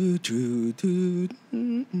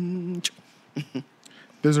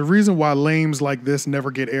 There's a reason why lames like this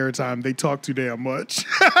never get airtime. They talk too damn much.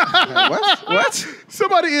 What?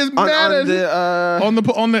 Somebody is mad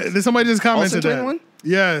at somebody just commented Olsen twin that. one?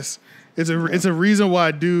 Yes, it's a reason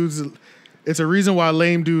why dudes. It's a reason why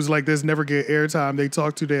lame dudes like this never get airtime. They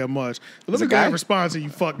talk too damn much. But let It's me a go ahead guy? and respond to you,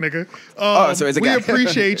 fuck nigga. So it's a we guy.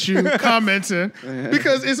 appreciate you commenting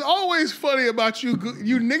because it's always funny about you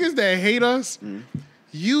niggas that hate us.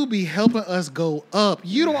 You be helping us go up.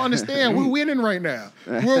 You don't understand. We're winning right now.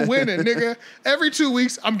 We're winning, nigga. Every 2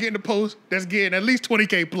 weeks, I'm getting a post that's getting at least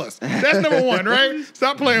 20K plus. That's number one, right?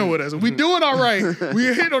 Stop playing with us. We doing all right. We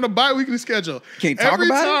hit on a bi-weekly schedule. Can't talk every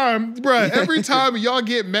about it? time, bruh, every time y'all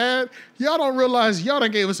get mad, y'all don't realize y'all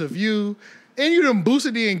done gave us a view and you done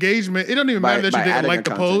boosted the engagement. It don't even matter that you by didn't adding like the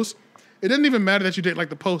the content. post. It doesn't even matter that you didn't like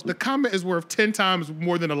the post. The comment is worth 10 times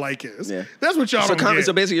more than a like is. Yeah. That's what y'all So, don't get.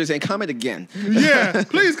 so basically, you're saying comment again. Yeah,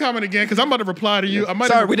 please comment again because I'm about to reply to you. I might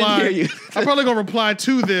Sorry, have we didn't replied- hear you. I'm probably gonna reply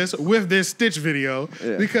to this with this Stitch video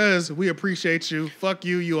Yeah. because we appreciate you. Fuck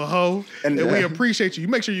you, you a hoe, and we appreciate you. You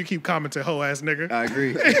make sure you keep commenting, hoe ass nigga. I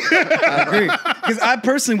agree. I agree. Because I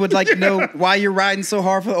personally would like to know why you're riding so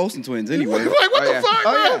hard for the Olsen twins anyway. Like what the yeah. fuck?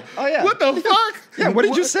 Oh, bro? yeah. Oh, yeah. What the fuck? Yeah, what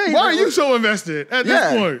did you say? Why are you so invested at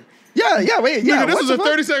this point? Wait. Nigga, this what was the a fuck?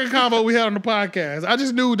 30-second convo we had on the podcast. I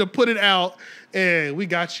just knew to put it out, and we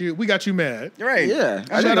got you mad. Right. Yeah,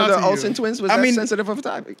 I Shout didn't know out the to you. Olsen twins was that sensitive of a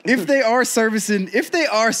topic. If they are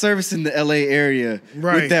servicing the LA area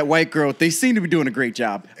Right. with that white girl, they seem to be doing a great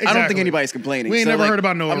job. I don't Exactly. think anybody's complaining. We ain't never heard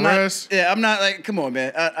about no I'm not- arrests. I'm not like, come on,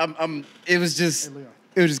 man. It was just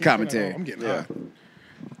commentary. I'm getting Yeah. hot.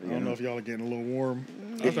 I don't know if y'all are getting a little warm.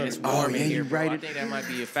 It's warm in yeah, here, you're bro. right. I think that might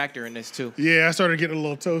be a factor in this too. Yeah, I started getting a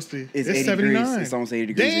little toasty. It's 80 79. degrees. It's almost 80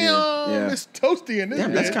 degrees in here. Damn, Yeah. it's toasty in this.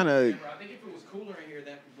 Damn, that's bitch. kind of I think if it was cooler in here,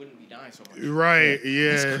 that wouldn't be dying so much. right.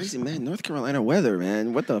 Yeah. crazy, man. North Carolina weather,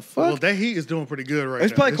 man. What the fuck? Well, that heat is doing pretty good right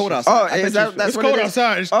It's now. probably This cold shit- outside. Oh, I bet is that you- that's It's what cold it is?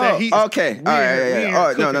 outside. It's Oh, that heat. okay. We All right, ain't- we yeah. ain't Oh,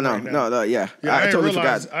 cooking no. right now. Yeah. Yeah, I totally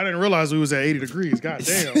realize, forgot. I didn't realize we was at 80 degrees. God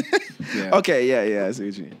damn. Yeah. Okay, yeah. I see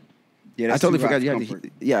what you mean. Yeah, I that's totally too hot forgot for you had the comfort.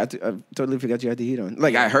 heat. Yeah, I totally forgot you had the heat on.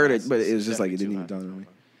 Like I heard it, but it was just like it didn't even definitely dawn on me.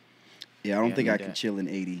 Yeah, I don't Yeah, think need I can that. chill in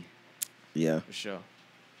 80. Yeah. For sure.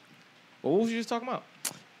 Well, what was you just talking about?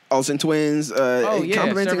 Olsen twins. Oh yeah,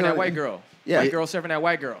 complimenting serving that on- white girl. Yeah. White girl serving that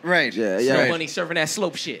white girl. Right. Yeah, Slow yeah. money serving that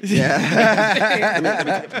slope shit.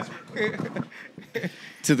 Yeah.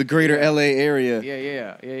 To the greater LA area. Yeah.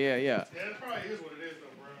 Yeah, that probably is what it is, though,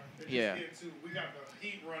 bro. It's just Yeah. getting we got the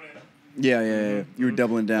heat running. Yeah. You were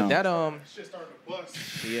doubling down. That Shit starting to bust.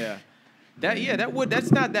 yeah.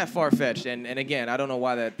 That's not that far fetched. And again, I don't know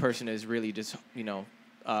why that person is really just,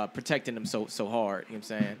 protecting them so hard. You know what I'm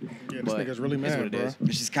saying? Yeah, this nigga's really It's mad, what it bro. is.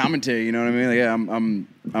 It's just commentary, you know what I mean? Like, yeah,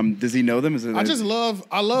 I'm. Does he know them? Is it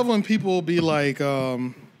I love when people be like,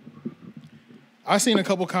 I seen a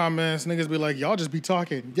couple comments, niggas be like, y'all just be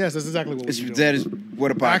talking. Yes, that's exactly what we be doing. That is what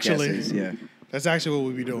a podcast Actually, is. Yeah. That's actually what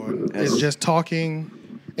we be doing. That's- It's just talking,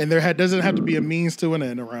 and doesn't have to be a means to an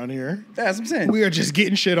end around here. That's what I'm saying. We are just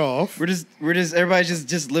getting shit off. We're just everybody's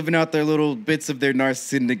just living out their little bits of their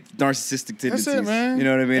narcissistic tendencies. That's it, man. You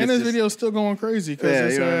know what I mean? And It's this just- video's still going crazy because Yeah,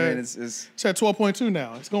 it's, you know what I at, mean? It's it's at 12.2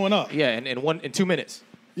 now. It's going up. Yeah, and in 2 minutes.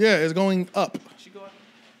 Yeah, it's going up.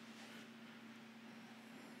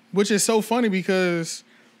 Which is so funny because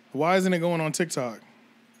why isn't it going on TikTok?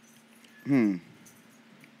 I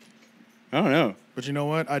don't know. But you know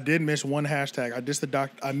what? I did miss one hashtag.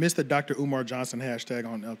 I missed the Dr. Umar Johnson hashtag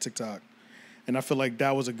on TikTok. And I feel like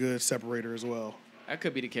that was a good separator as well. That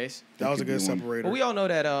could be the case. That was a could good be one. separator. But we all know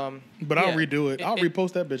that. But yeah, I'll redo it. I'll and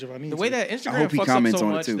repost that bitch if I need the to. way that I Instagram hope he fucks up comments so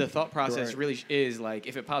on it, much, too. the thought process Right. really is like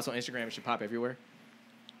if it pops on Instagram, it should pop everywhere.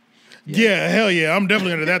 Yeah, hell yeah. I'm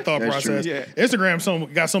definitely under that thought That's true. process. Yeah.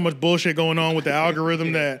 Instagram got so much bullshit going on with the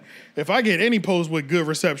algorithm that if I get any post with good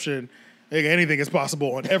reception, nigga, anything is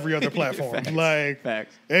possible on every other platform. Like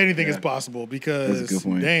Facts. anything is Yeah. possible That's a because good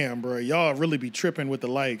point. damn, bro, y'all really be tripping with the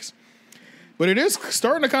likes. But it is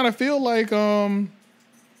starting to kind of feel like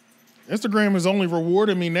Instagram is only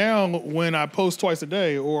rewarding me now when I post twice a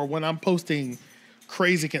day or when I'm posting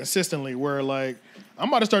crazy consistently where like I'm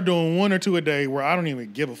about to start doing 1 or 2 a day where I don't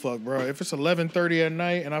even give a fuck, bro. If it's 11:30 at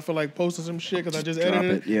night and I feel like posting some shit because I just drop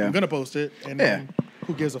edited it, yeah. I'm gonna post it and then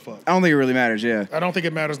who gives a fuck? I don't think it really matters. Yeah. I don't think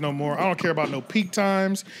it matters no more. I don't care about no peak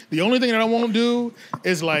times. The only thing that I won't do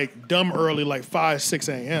is like dumb early, like 5, 6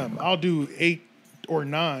 a.m. I'll do 8 or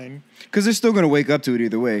 9. Because they're still gonna wake up to it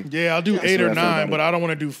either way. Yeah, I'll do 8 what I or feel about 9, but it. I don't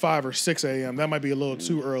want to do 5 or 6 a.m. That might be a little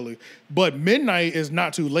too early. But midnight is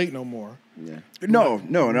not too late no more. Yeah. No. I don't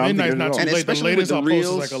think Midnight's it not at all. too And late. The especially with latest the I'll post is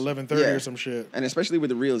reels, like 11:30 or some shit. And especially with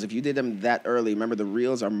the reels, if you did them that early, remember the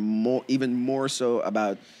reels are even more so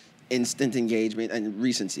about instant engagement and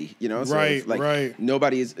recency. You know, so Right, if, like, right.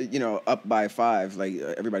 Nobody is up by 5. Like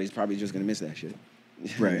everybody's probably just gonna miss that shit.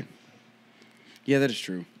 Right. Yeah, that is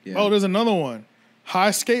true. Yeah. Oh, there's another one.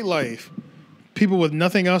 High skate life. People with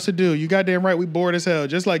nothing else to do. You goddamn right, we bored as hell.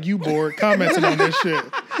 Just like you bored commenting on this shit.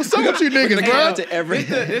 What's up with you niggas, bro? Out to every.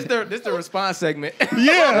 This the response segment.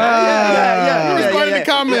 Yeah. You respond in yeah. the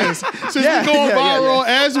comments. Since Yeah, we're going yeah, viral,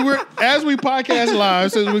 as we podcast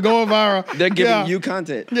live, since we're going viral. They're giving yeah, you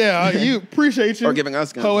content. Yeah, you appreciate you. Or giving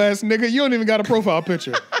us content. Hoe ass nigga. You don't even got a profile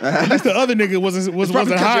picture. At least the other nigga wasn't Probably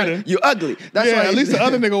wasn't 'cause hiding. you ugly. That's Yeah, why. at least the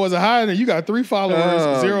other nigga wasn't hiding. You got 3 followers,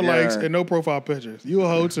 Oh, 0 yeah. likes, and no profile pictures. You a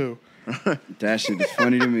hoe too. That shit is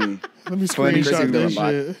funny to me. Let me Funny screenshot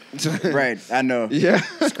crazy this shit. Right, I know. Yeah.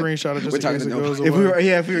 Screenshot it just We're in talking case to it goes nobody. away.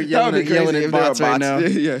 If we were That would be yelling crazy at if there were bots right now,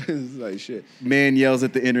 Yeah, it's like shit. man yells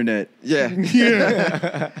at the internet. Yeah.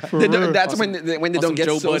 Yeah. For real. That's when they on don't some get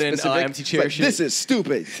Joe so Budden, specific. empty It's chair like, shit. this is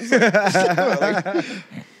stupid. It's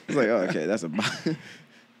like, oh, okay, that's a bot.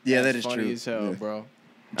 Yeah, that is funny true. as hell, bro.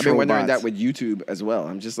 I've been Troll wondering bots. that with YouTube as well.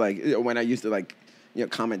 I'm just like, when I used to like,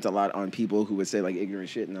 comment a lot on people who would say like ignorant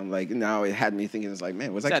shit, and I'm like, now it had me thinking, it's like,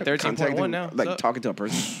 man, was It's I at 13.1 contacting, now. like What's up? talking to a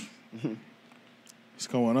person? It's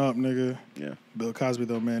going up, nigga. Yeah. Bill Cosby,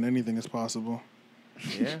 though, man, anything is possible.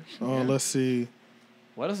 Yeah. Oh, yeah. let's see.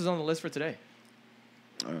 What else is on the list for today?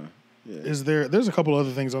 There's a couple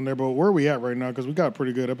other things on there, but where are we at right now? Because we got a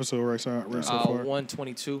pretty good episode right so far.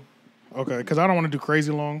 122. Okay, because I don't want to do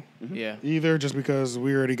crazy long Yeah. either, just because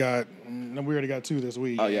we already got 2 this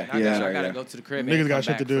week. Oh yeah, I Yeah. gotta go to the crib. Niggas and got come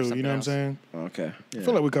shit to back for do. You something know what I'm else. saying? Okay. I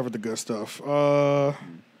feel like we covered the good stuff. I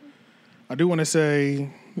do want to say,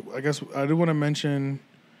 I guess I do want to mention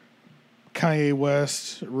Kanye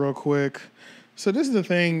West real quick. So this is the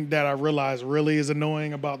thing that I realized really is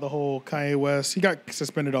annoying about the whole Kanye West. He got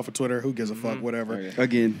suspended off of Twitter. Who gives a fuck? Whatever.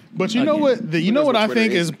 Again. But you know Again. what? You know knows what what I Twitter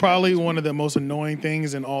think is? is probably one of the most annoying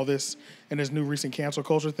things in all this, in this new recent cancel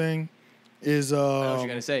culture thing, is I know what you're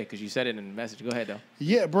gonna say because you said it in the message. Go ahead though.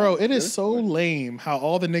 yeah, bro. It is so lame how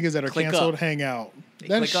all the niggas that are Click canceled up. hang out. They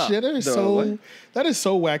That click up. shit is The so what? that is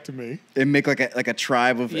so whack to me. And make like a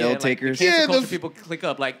tribe of L like, the takers. cancel Yeah, culture the- people click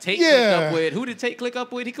up. Like Tate Yeah. clicked up with who did Tate click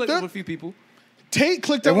up with? He clicked up The- with a few people. Tate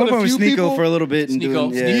clicked At up one with a point with few Sneeko people for a little bit and Sneeko.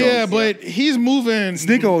 doing Sneeko. Yeah, but he's moving.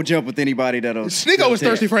 Sneeko will jump with anybody that'll. Sneeko was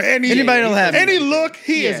thirsty for anybody that'll have any it. look.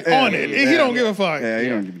 He is Yeah. on it. Yeah. He don't give a fuck. Yeah, you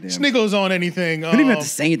don't give a damn. Sneeko's on anything. He don't even have to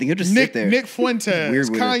say anything. He'll just sit there. Nick Fuentes, Weird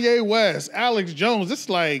with it. Kanye West, Alex Jones. This is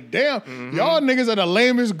like, damn, y'all niggas are the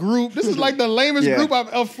lamest group. This is like the lamest Yeah. group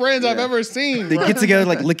of friends I've ever seen. They get together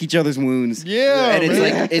like lick each other's wounds. Yeah, and it's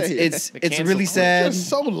man. like it's The it's cancel really culture. sad. It's just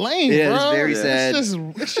so lame, Yeah, bro. it's very sad.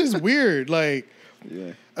 It's just weird. Like,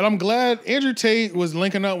 Yeah. and I'm glad Andrew Tate was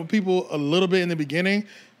linking up with people a little bit in the beginning,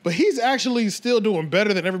 but he's actually still doing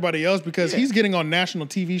better than everybody else because he's getting on national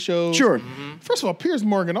TV shows. Sure. First of all, Piers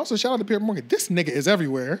Morgan. Also, shout out to Piers Morgan. This nigga is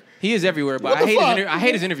everywhere. He is everywhere, but What the fuck? I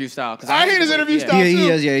hate his interview style. I hate his interview style Yeah, too. he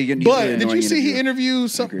is, yeah, he's but really did you annoying see he interviewer.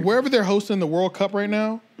 interviewed some agree. wherever they're hosting the World Cup right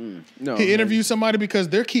now? No. He interviewed somebody because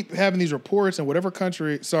they keep having these reports in whatever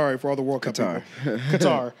country. Sorry for all the World Cup Qatar. people.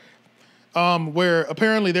 Qatar. Where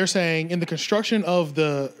apparently they're saying in the construction of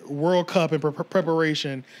the World Cup and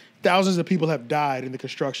preparation, thousands of people have died in the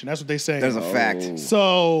construction. That's what they say. That's a fact.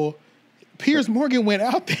 So Piers Morgan went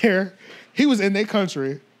out there. He was in their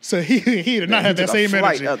country. So he did not have he that took a same flight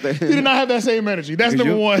energy. out there. He did not have that same energy. That's Because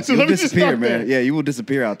number one. So you'll let me just disappear, start man. there. Yeah, you will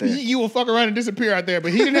disappear out there. You will fuck around and disappear out there.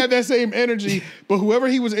 But he didn't have that same energy. But whoever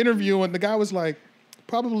he was interviewing, the guy was like,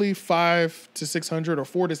 probably 500 to 600 or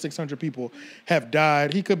 400 to 600 people have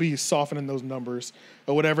died. He could be softening those numbers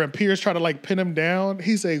or whatever. And Piers tried to like pin him down.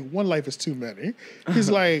 He said, one life is too many. He's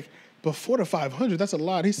like, but 400 to 500, that's a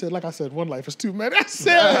lot. He said, like I said, one life is too many. I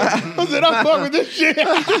said, I'm fucking with this shit.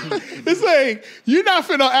 It's like, you're not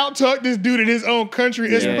finna out-talk this dude in his own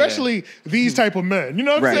country, especially these type of men. You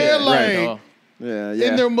know what I'm Right, saying? right. Like, Yeah.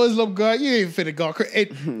 in their Muslim God, you ain't finna go crazy.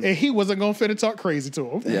 And he wasn't gonna finna talk crazy to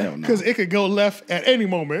him. Yeah. Because it could go left at any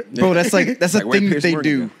moment. Bro, that's a Like where thing that Piers they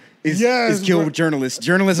Morgan do. go. Is Yes, kill bro. journalists.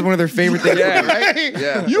 Journalists are one of their favorite things. Yeah. Right?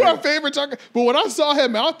 Yeah. You are favorite talker. But when I saw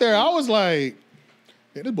him out there, I was like,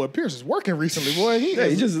 yeah, this boy Pierce is working recently, boy. He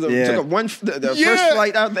He just Yeah. took the Yeah. first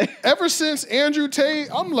flight out there. ever since Andrew Tate,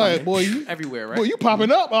 I'm like, boy, you everywhere, right? boy, you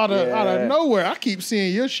popping up out of Yeah. nowhere. I keep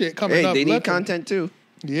seeing your shit coming Hey, up. they need left and- content too.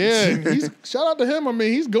 Yeah, and he's shout out to him. I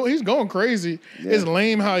mean, he's going crazy. Yeah. It's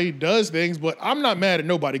lame how he does things, but I'm not mad at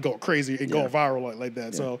nobody going crazy and going viral like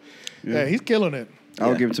that. So, yeah, he's killing it.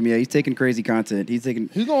 I'll give it to him. Yeah, he's taking crazy content. He's taking.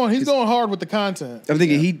 He's going hard with the content. I'm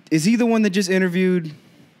thinking is he the one that just interviewed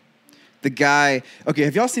the guy? Okay,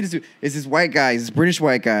 have y'all seen this dude? It's this white guy, this British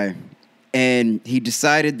white guy, and he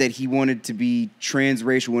decided that he wanted to be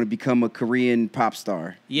transracial, wanted to become a Korean pop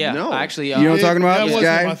star. Yeah, No. actually, You know what I'm talking about? That This wasn't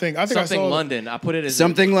guy? my thing. I think something I saw London. I put it as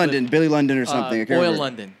Something London, Billy London or something. I can't Oil remember.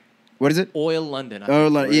 London. What is it? Oil London. I Oh,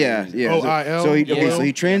 think. yeah. O-I-L? So he Oil? so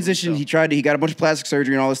he transitioned. Yeah, He got a bunch of plastic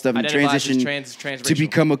surgery and all this stuff, and Identifies as transitioned transracial. to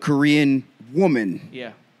become a Korean woman.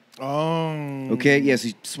 Yeah. Okay, yes,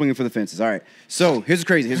 he's swinging for the fences. All right. So here's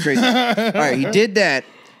crazy. All right, he did that.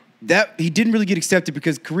 That he didn't really get accepted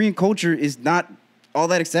because Korean culture is not all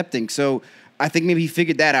that accepting. So I think maybe he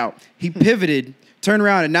figured that out. He pivoted, turned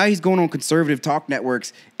around, and now he's going on conservative talk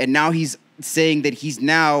networks, and now he's saying that he's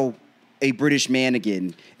now a British man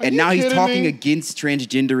again, and you now he's kidding talking me? against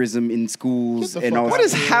transgenderism in schools Get the and fuck all. out What of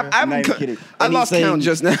is here. happening? I'm not even kidding. I And he's lost saying- count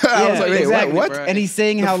just now. I Yeah, was like, wait, exactly. what? Bro. And he's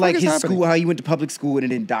saying The how fuck like is his happening? school, how he went to public school and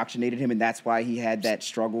it indoctrinated him, and that's why he had that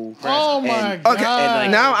struggle. Oh my And- god! Okay,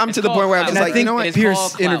 like, now I'm it's to the point where I'm called just And I like, think you know what? It's called Pierce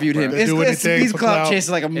clout, interviewed bro. him. They do anything He's for clout clout.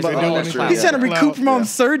 chasing like a If they do mother. anything He's for trying to clout. recoup from all Yeah. them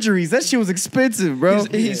surgeries. That shit was expensive, bro.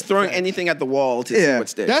 He's throwing anything at the wall to see Yeah. what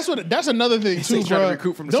sticks. That's another thing too, he's trying to bro.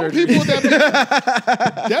 recruit from the Them surgery. people that be,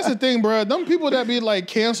 that's the thing, bro. Them people that be like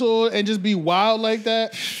canceled and just be wild like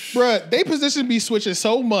that, bro. They position be switching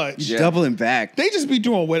so much. He's doubling back. They just be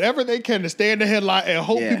doing whatever they can to stay in the headline and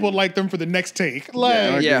hope Yeah. people like them for the next take.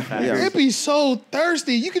 Like, Yeah. it be so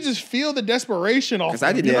thirsty. You could just feel the desperation off. Because I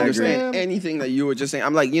them, didn't you know what I'm understand saying? anything that you were just saying.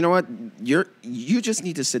 I'm like, you know what? You just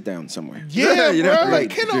need to sit down somewhere. Yeah, you bro. know, Like, like,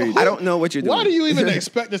 can dude, I don't know what you're doing. Why do you even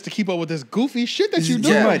expect us to keep up with this goofy shit that you Too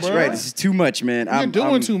doing, much, bro? right? This is too much, man. You're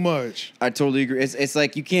doing too much. I totally agree. It's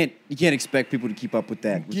like you can't expect people to keep up with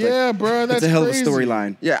that. It's Yeah, like, bro. That's it's a hell crazy. of a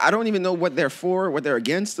storyline. Yeah, I don't even know what they're for, what they're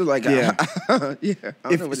against. Like, Yeah. I don't know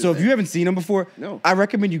what If you haven't seen him before, No. I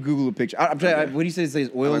recommend you Google a picture. I'm trying, what do you say? It says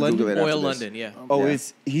Oil I'm gonna Google London. it after Oil this. London, yeah. Oh, Yeah.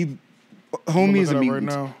 it's he. I'm Homie gonna is a look it up right mutant.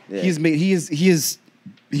 now. Yeah. He has made.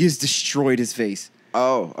 He has destroyed his face.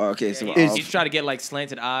 Oh, okay. So He's trying to get like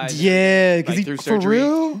slanted eyes. Yeah, because like, he through for surgery.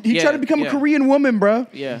 real. He Yeah, tried to become a yeah. Korean woman, bro.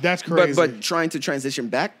 Yeah. That's crazy. but trying to transition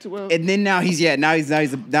back to a. And then now he's a man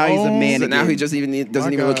So now again. he just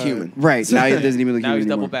doesn't even look God. human. right now he doesn't even look Now human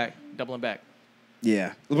he's anymore. doubling back.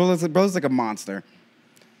 Yeah, brother's like a monster.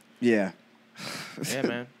 Yeah, Yeah,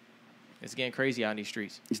 man. It's getting crazy out in these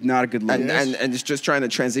streets. he's not a good look. And it's just trying to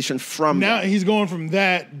transition from now that. he's going from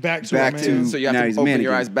that back to Back a to- man. So you Now have he's to a man open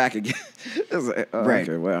your again. eyes back again. It's like, oh, Right.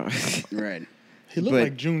 Okay, wow. Right. He looked But-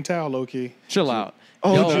 like June Tao, low key. Chill out.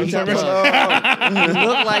 Oh, Yo, June you Tao.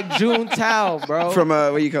 look like June Tao, bro. From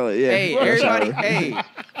what do you call it? Yeah. Hey, everybody. Hey,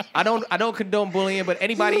 I don't condone bullying, but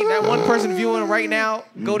anybody, that one person viewing right now,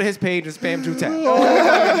 go to his page and spam June Tao.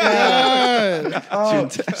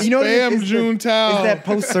 You know what it Spam is? June Tao. It's that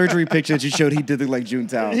post-surgery picture that you showed. He did look like June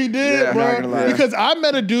Tao. He did, Yeah. bro. Not gonna lie. Because I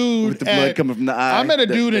met a dude With the blood at- coming from the eye. I met a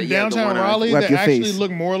dude in the downtown one eye. Raleigh Wipe that your actually face.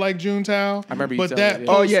 looked more like June Tao. I remember you but telling that me,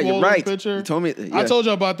 yeah. Oh, yeah, you're post-swollen right. picture, You told me- I yeah. told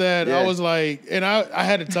you about that. Yeah. I was like, and I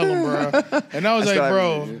had to tell him, bro. And I was I like, still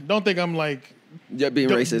bro, haven't- don't think I'm like, Yeah, being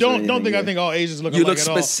racist. or don't anything, think I yeah. think all Asians look You alike look at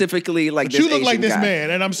all. specifically like But this you look like Asian this guy. man,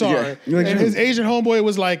 and I'm sorry. You look And June. his Asian homeboy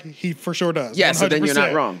was like, he for sure does. Yeah, so then you're not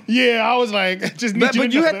 100%. wrong. Yeah, I was like, just need But you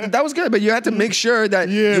to you know had, that was good, but you had to make sure that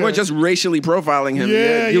Yeah. you weren't just racially profiling him.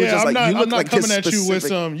 Yeah, you were yeah. just I'm like, you not, look I'm not like coming his at you with specific-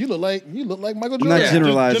 some. You look like Michael I'm Jordan. not just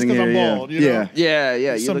generalizing because I'm here, yeah. bald. You know? Yeah.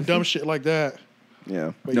 Yeah. You Some look, dumb shit like that.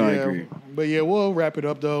 Yeah. But No, I yeah, agree. But yeah, we'll wrap it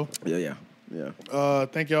up though. Yeah.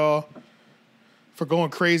 Thank y'all for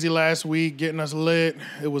going crazy last week, getting us lit.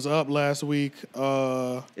 It was up last week.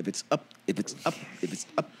 If it's up, if it's up.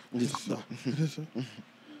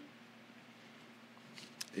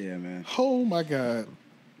 Yeah, man. Oh my God.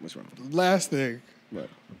 What's wrong? Last thing. What?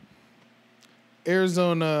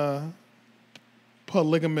 Arizona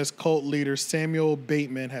polygamous cult leader Samuel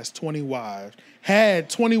Bateman has 20 wives. Had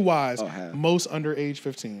 20 wives, Oh, had. most under age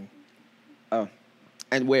 15. Oh.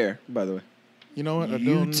 And where, by the way? You know what? I don't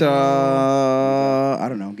know. Utah. I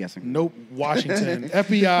don't know. I'm guessing. Nope, Washington.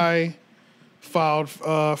 FBI filed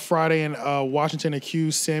Friday in Washington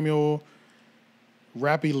accused Samuel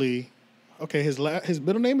Rappylee. Okay, his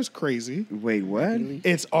middle name is crazy. Wait, what?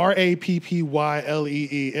 It's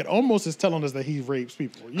Rappylee. It almost is telling us that he rapes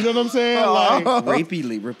people. You know what I'm saying? Like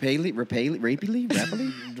Rapey, rapey,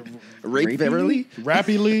 Rape Beverly?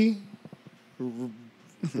 Rappylee,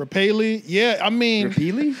 Rapaley. Yeah, I mean,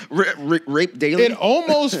 Repeatedly? Rape Daily? it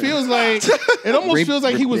almost feels like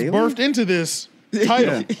he was Rape birthed into this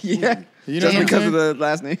title. Yeah. You know Just what I'm because saying? of the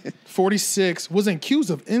last name? 46 was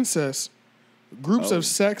accused of incest, groups of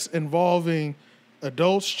sex involving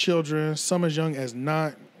adults, children, some as young as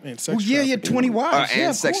 9, and sex. Well, yeah, he had trafficking. 20 wives. And yeah,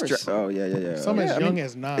 of sex. course. Yeah. Some as young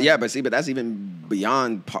as 9. Yeah, but that's even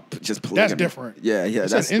beyond just polygamy. That's different. Yeah. It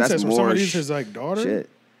That's said incest more from somebody's his like daughter. shit.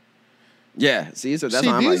 Yeah. See, so that's See,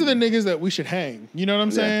 why I'm these like, are the niggas that we should hang. You know what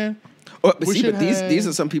I'm saying? Oh, but we see, should but these have-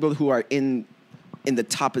 are some people who are in the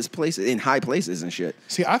toppest places, in high places and shit.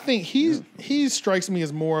 See, I think he strikes me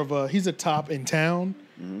as more of he's a top in town.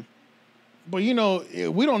 Mm-hmm. But you know,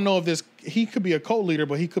 we don't know if he could be a cult leader,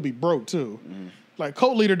 but he could be broke too. Mm-hmm. Like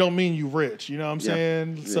cult leader don't mean you rich. You know what I'm Yeah.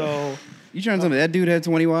 saying? Yeah. So You trying to tell me that dude had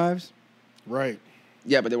 20 wives? right.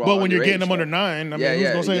 Yeah, but they were But all when you're getting underage, them under though. 9, I mean, who's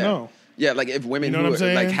gonna say no? Yeah, like if women You know what I'm who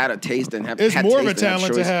saying? like had a taste and have It's had more of a taste and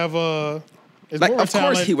talent to choice. have. It's Like, more of a of course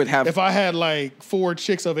talent he would have- If I had like 4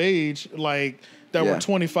 chicks of age, like that Yeah. were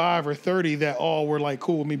 25 or 30 that all were like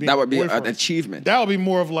cool with me being That would be boyfriend. an achievement. That would be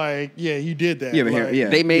more of like, yeah, you did that. Yeah, but here, Like, yeah.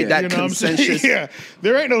 They made yeah. that You know what I'm saying? consensus. Yeah,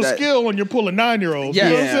 there ain't no that- skill when you're pulling 9-year-olds. Yeah, you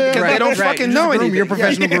know what I'm saying? because they don't fucking You know just groom, anything. you're a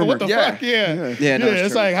professional Yeah, groomer. what the Yeah. fuck? Yeah, Yeah, no, it's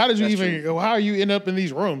it's true. like, how did you That's even? How you end up in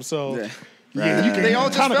these rooms? So, Yeah. yeah, you can. They all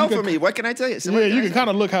just kinda- fell you can- for me. What can I tell you? Yeah, you can kind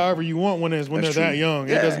of look however you want when they're That's that true. young.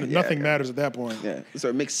 Yeah, It doesn't. yeah, Nothing yeah. matters at that point. Yeah, so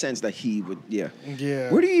it makes sense that he would. Yeah, Yeah.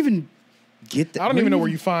 Where do you even get that? I don't even know where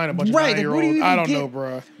you find a bunch of Right, like, where do you 9-year-olds. even I don't get know,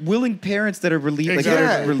 bro. willing parents that are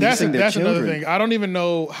Exactly. releasing That's their children. another thing. I don't even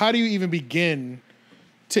know, how do you even begin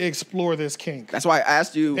to explore this kink that's why I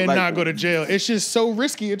asked you. and like, not go to jail? It's just so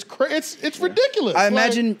risky. It's it's ridiculous. I Like,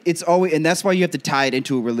 imagine it's always, and that's why you have to tie it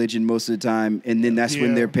into a religion most of the time, and then that's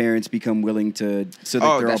when Yeah. their parents become willing to, so that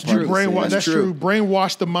Oh, they're all that's part true. of the same. brainwash. That's That's true. true.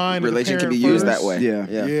 Brainwash the mind. Religion of the can be parent used that first. way.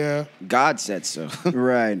 Yeah. Yeah. God said so.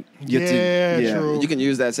 Right. You have Yeah, true. You can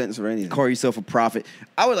use that sentence for anything. Call yourself a prophet.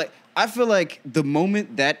 I feel like the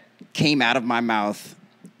moment that came out of my mouth,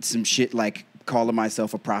 some shit like calling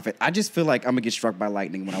myself a prophet, I just feel like I'm gonna get struck by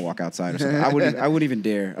lightning when I walk outside or something. I wouldn't even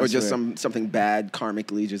dare. I Or just swear. something bad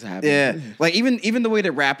karmically just happened. Yeah. Like even the way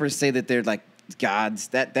that rappers say that they're like gods,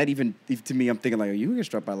 that even to me, I'm thinking like, you get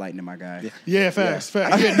struck by lightning, my guy. Yeah, facts.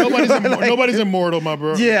 Yeah, nobody's immortal, my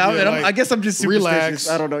bro. Yeah, like, I guess I'm just relax. superstitious.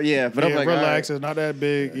 I don't know. Yeah, but I'm like, relax. all right. It's not that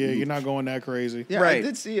big. Yeah, you're not going that crazy. Yeah, Right. I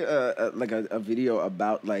did see a video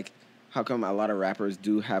about like how come a lot of rappers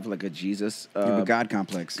do have like a Jesus You have a God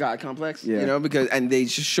complex. God complex, Yeah. you know, and they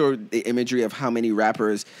just showed the imagery of how many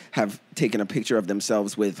rappers have taken a picture of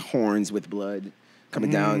themselves with horns with blood coming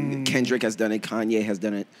down. Kendrick has done it. Kanye has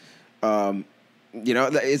done it. You know,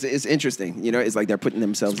 it's interesting. You know, it's like they're putting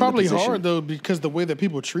themselves. It's probably in the position. hard though because the way that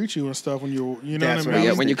people treat you and stuff when you know That's what what I I mean.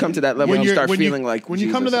 was when you come to that level, you start feeling like when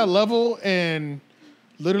you come to Jesus. that level and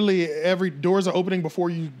literally every doors are opening before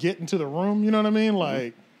you get into the room. You know what I mean?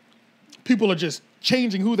 Like people are just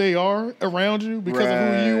changing who they are around you because of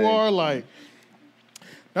who you Right. are. Like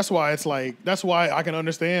that's why I can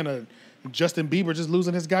understand Justin Bieber just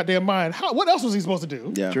losing his goddamn mind. What else was he supposed to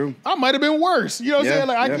do? Yeah. True. I might have been worse. You know what I'm Yeah, saying?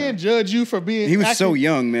 Like I yeah. can't judge you for being. He was acting- so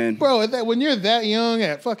young, man. Bro, when you're that young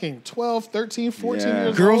at fucking 12, 13, 14 Yeah.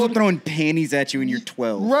 years Girls old. are throwing panties at you when you're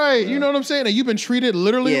 12. Right, you know what I'm saying? And you've been treated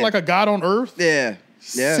literally Yeah. like a god on earth Yeah.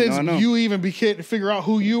 Yeah. since no, I know. you even became to figure out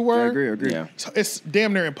who you were. I agree. Yeah. So it's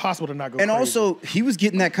damn near impossible to not go And crazy. also, he was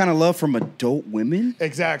getting that kind of love from adult women.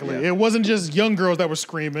 Exactly. Yeah. It wasn't just young girls that were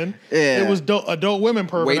screaming. Yeah. It was adult women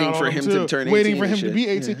perving Waiting out for on him them to too. turn Waiting 18 for him and to shit. be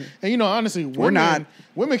 18. And you know, honestly, not.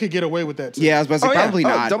 women could get away with that too. Yeah, I was about to say, Oh, yeah. probably Oh,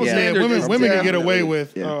 not. double yeah. Yeah, standard is women can get away definitely-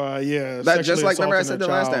 with, That just sexually like remember I assaulting said a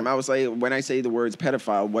the last child. time. I was like, when I say the words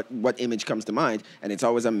pedophile, what image comes to mind? And it's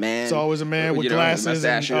always a man. It's always a man with you know, glasses and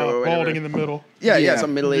mustache or whatever. balding in the middle. Yeah, Yeah.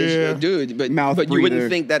 some middle-aged Yeah. dude, but Mouth you breather. wouldn't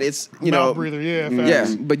think that it's Mouth breather, yeah, yeah,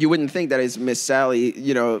 facts. but you wouldn't think that it's Miss Sally,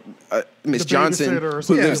 Miss The Johnson, babysitter or who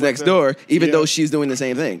something lives like next that. door, even Yeah. though she's doing the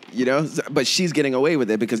same thing, you know. But she's getting away with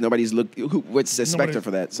it because nobody's would suspect her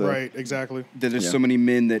for that. So Right, exactly. There's Yeah. so many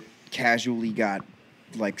men that casually got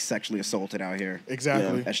like sexually assulted out here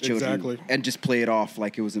Exactly. as children, Exactly. and just play it off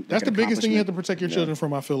like it wasn't. That's like the an biggest thing you have to accomplishment. protect your children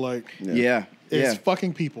from, I feel like. Yeah, Is yeah,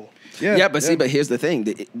 fucking people. Yeah, but see, but here's the thing: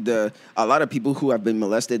 a lot of people who have been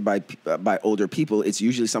molested by older people, it's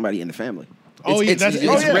usually somebody in the family. It's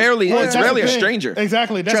rarely That's a the thing. stranger.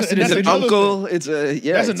 Exactly. That's Trusted that's It's an another uncle. thing. It's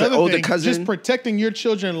That's it's an another older thing. cousin. Just protecting your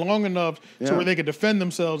children long enough to Yeah. where they could defend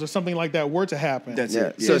themselves if something like that were to happen. That's Yeah.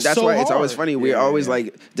 it. So It's that's so why it's always hard. funny. We're Yeah, always yeah.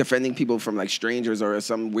 like defending people from like strangers or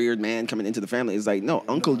some weird man coming into the family. It's like, no,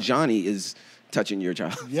 Uncle Johnny is touching your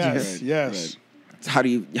child. Yes, Right, yes. How do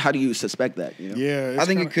you suspect that? You know? Yeah. I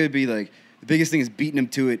think it could be like the biggest thing is beating them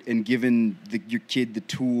to it and giving your kid the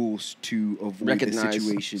tools to avoid Recognize the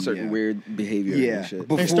situation. certain yeah. weird behavior. Yeah. And shit.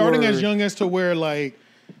 Before- And starting as young as to where like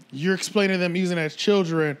you're explaining to them using as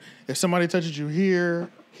children, if somebody touches you here,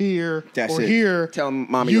 That's or it. here, Tell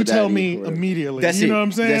mommy you or tell daddy me or whatever. immediately. That's you it. know what I'm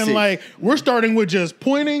That's saying? it. Like we're starting with just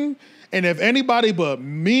pointing, and if anybody but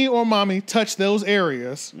me or mommy touch those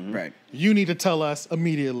areas, Right. you need to tell us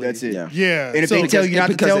immediately. That's it. Yeah. Yeah. And if So- they tell you not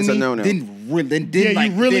to because tell it's a me, no-no. then yeah,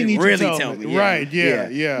 like, you really then need really to tell me. Right,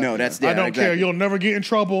 yeah. No, that's I yeah, don't care. exactly. You'll never get in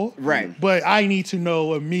trouble. Right. But I need to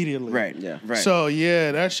know immediately. Right. Yeah. Right. So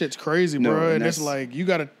yeah, that shit's crazy, No, bro. and And it's that's- like you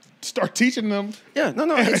gotta start teaching them. Yeah,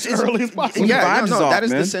 no, As early as possible. Yeah, Vibes no, is off, that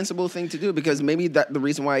is man. the sensible thing to do because maybe that the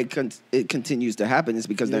reason why it continues to happen is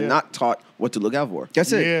because they're Yeah. not taught what to look out for.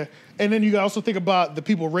 that's it. Yeah. And then you also think about the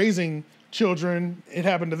people raising children, it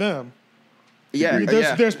happened to them. Yeah,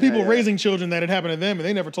 There's people Yeah. raising children that it happened to them and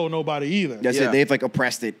they never told nobody either. That's Yeah. it. They've like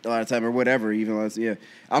oppressed it a lot of time or whatever. Even though it's, yeah,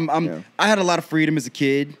 Yeah. I had a lot of freedom as a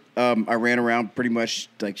kid. I ran around pretty much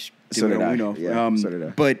like So did I. you know. Yeah, so did I.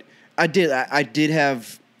 But I did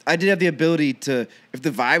have the ability to, if the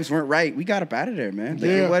vibes weren't right, we got up out of there, man. Like,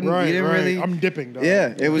 Yeah, it wasn't, right, we didn't right. really. I'm dipping, dog.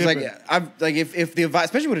 Yeah, it was Dipping. like if the vibe,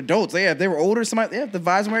 especially with adults, if they were older, somebody, if the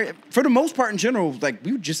vibes weren't, for the most part in general, like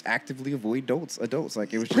we would just actively avoid adults.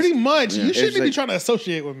 Like it was Pretty just, much. You It was shouldn't be like- trying to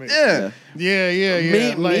associate with me. Yeah.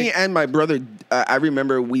 Yeah. Me and my brother, I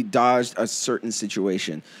remember we dodged a certain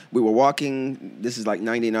situation. We were walking, this is like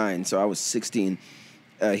 99, so I was 16.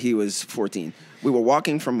 He was 14. We were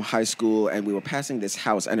walking from high school, and we were passing this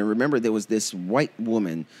house. And I remember there was this white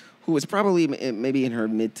woman who was probably maybe in her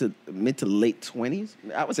mid to late 20s.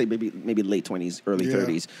 I would say maybe late 20s, early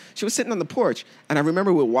 30s. She was sitting on the porch, and I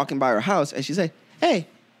remember we were walking by her house, and she said, hey,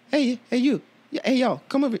 you. Yeah, hey, y'all,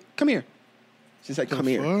 come here. She said, come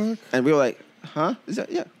here. Fuck? And we were like, huh? Is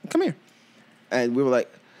that, yeah, come here. And we were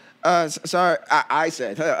like, sorry. I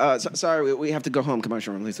said, sorry, we have to go home.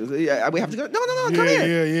 Commercial release. Yeah, we have to go. No, come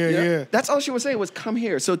here. Yeah. That's all she was saying was come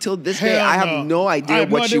here. So till this day, Hell I have no idea I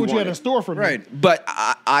have what no she idea what you wanted. had in store for me. Right. But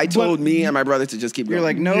I told me and my brother to just keep going. You're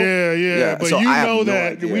like, no. Yeah. But so you I have know no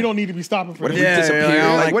that idea. we don't need to be stopping for What if this. we Yeah, disappeared? I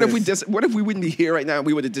don't like what if we this. what if we wouldn't be here right now and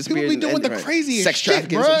we would have disappeared? People be doing and the craziest sex shit,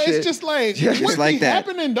 trafficking bro. and some shit. It's just like, Just what like be that.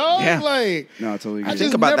 happening, dog? Yeah. Like, No, I totally I agree. just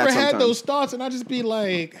Think about never that had sometimes. those thoughts, and I just be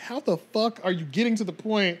like, how the fuck are you getting to the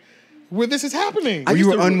point where this is happening? Where you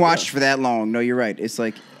used were to- unwatched for that long. No, you're right. It's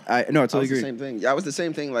like I totally I was agree. the same thing. I was the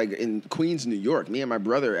same thing like in Queens, New York. Me and my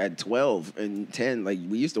brother at 12 and 10, like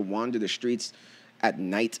we used to wander the streets at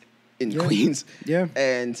night in Queens. Yeah.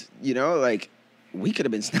 And, like we could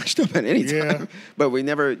have been snatched up at any time. Yeah. But we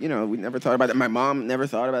never thought about that. My mom never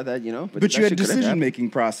thought about that, But But you that had shit could have decision happened. making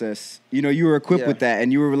process. You were equipped Yeah. with that,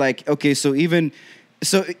 and you were like, okay, so at least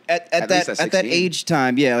that at at that 16. age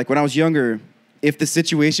time, yeah, like when I was younger, if the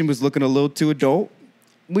situation was looking a little too adult,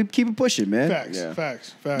 we'd keep it pushing, man.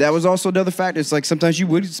 Facts. That was also another factor. It's like sometimes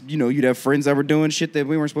you'd have friends that were doing shit that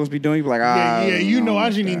we weren't supposed to be doing. You'd be like, I don't just know need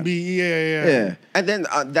about to that. be, Yeah. And then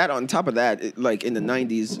that on top of that, like in the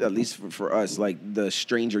 90s, at least for us, like the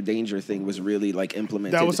stranger danger thing was really like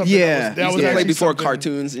implemented. That was something Yeah. that was Played actually before something-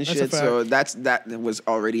 cartoons and that's a shit, fact. so that was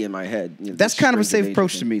already in my head. That's kind of a safe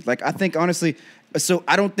approach to to me. Like I think honestly, so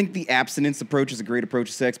I don't think the abstinence approach is a great approach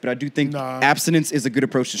to sex, but I do think Nah. abstinence is a good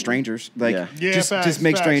approach to strangers. Like Yeah. just facts,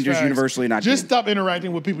 make facts, strangers facts. universally not Just good. stop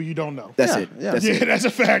interacting with people you don't know. That's Yeah, it. yeah. That's Yeah, it. that's a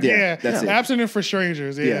fact. Yeah, Yeah, that's it. Abstinent for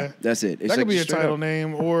strangers. Yeah, Yeah, that's it. It's that could like be a just straight title up.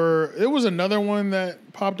 name, or it was another one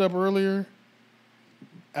that popped up earlier.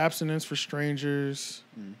 Abstinence for strangers.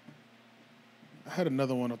 I had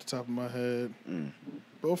another one off the top of my head.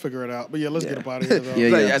 But we'll figure it out. But yeah, let's get up out of here though. Yeah,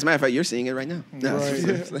 yeah. As a matter of fact, you're seeing it right now. No,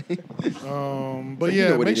 Right. But You yeah,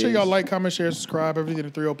 know what make it sure y'all is. like, comment, share, subscribe. Everything to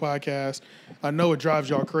 3O Podcast. I know it drives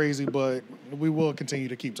y'all crazy, but we will continue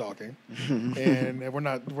to keep talking, and we're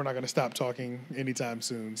not going to stop talking anytime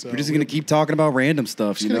soon. So We're just gonna keep talking about random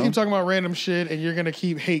stuff, just you gonna know. keep talking about random shit, and you're gonna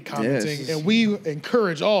keep hate commenting, Yes. and we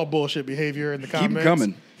encourage all bullshit behavior in the comments.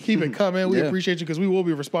 coming. Keep it coming. We Yeah. appreciate you because we will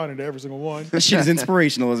be responding to every single one. That shit is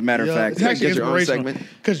inspirational, as a matter of Yeah, fact. it's actually Get your own inspirational segment.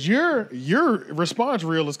 because your response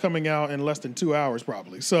reel is coming out in less than 2 hours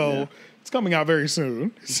probably. So it's coming out very soon.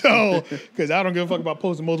 So because I don't give a fuck about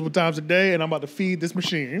posting multiple times a day, and I'm about to feed this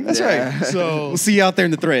machine. That's right. So We'll see you out there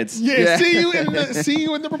in the threads. yeah, see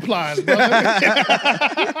you in the replies,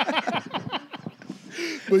 brother.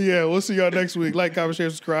 But yeah, we'll see y'all next week. Like, comment, share,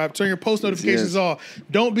 subscribe. Turn your post notifications off.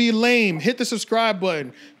 Don't be lame. Hit the subscribe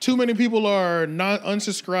button. Too many people are not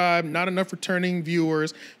unsubscribed. Not enough returning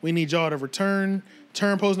viewers. We need y'all to turn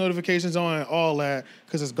post notifications on and all that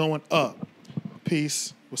because it's going up.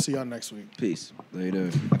 Peace. We'll see y'all next week. Peace. Later.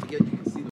 I forget you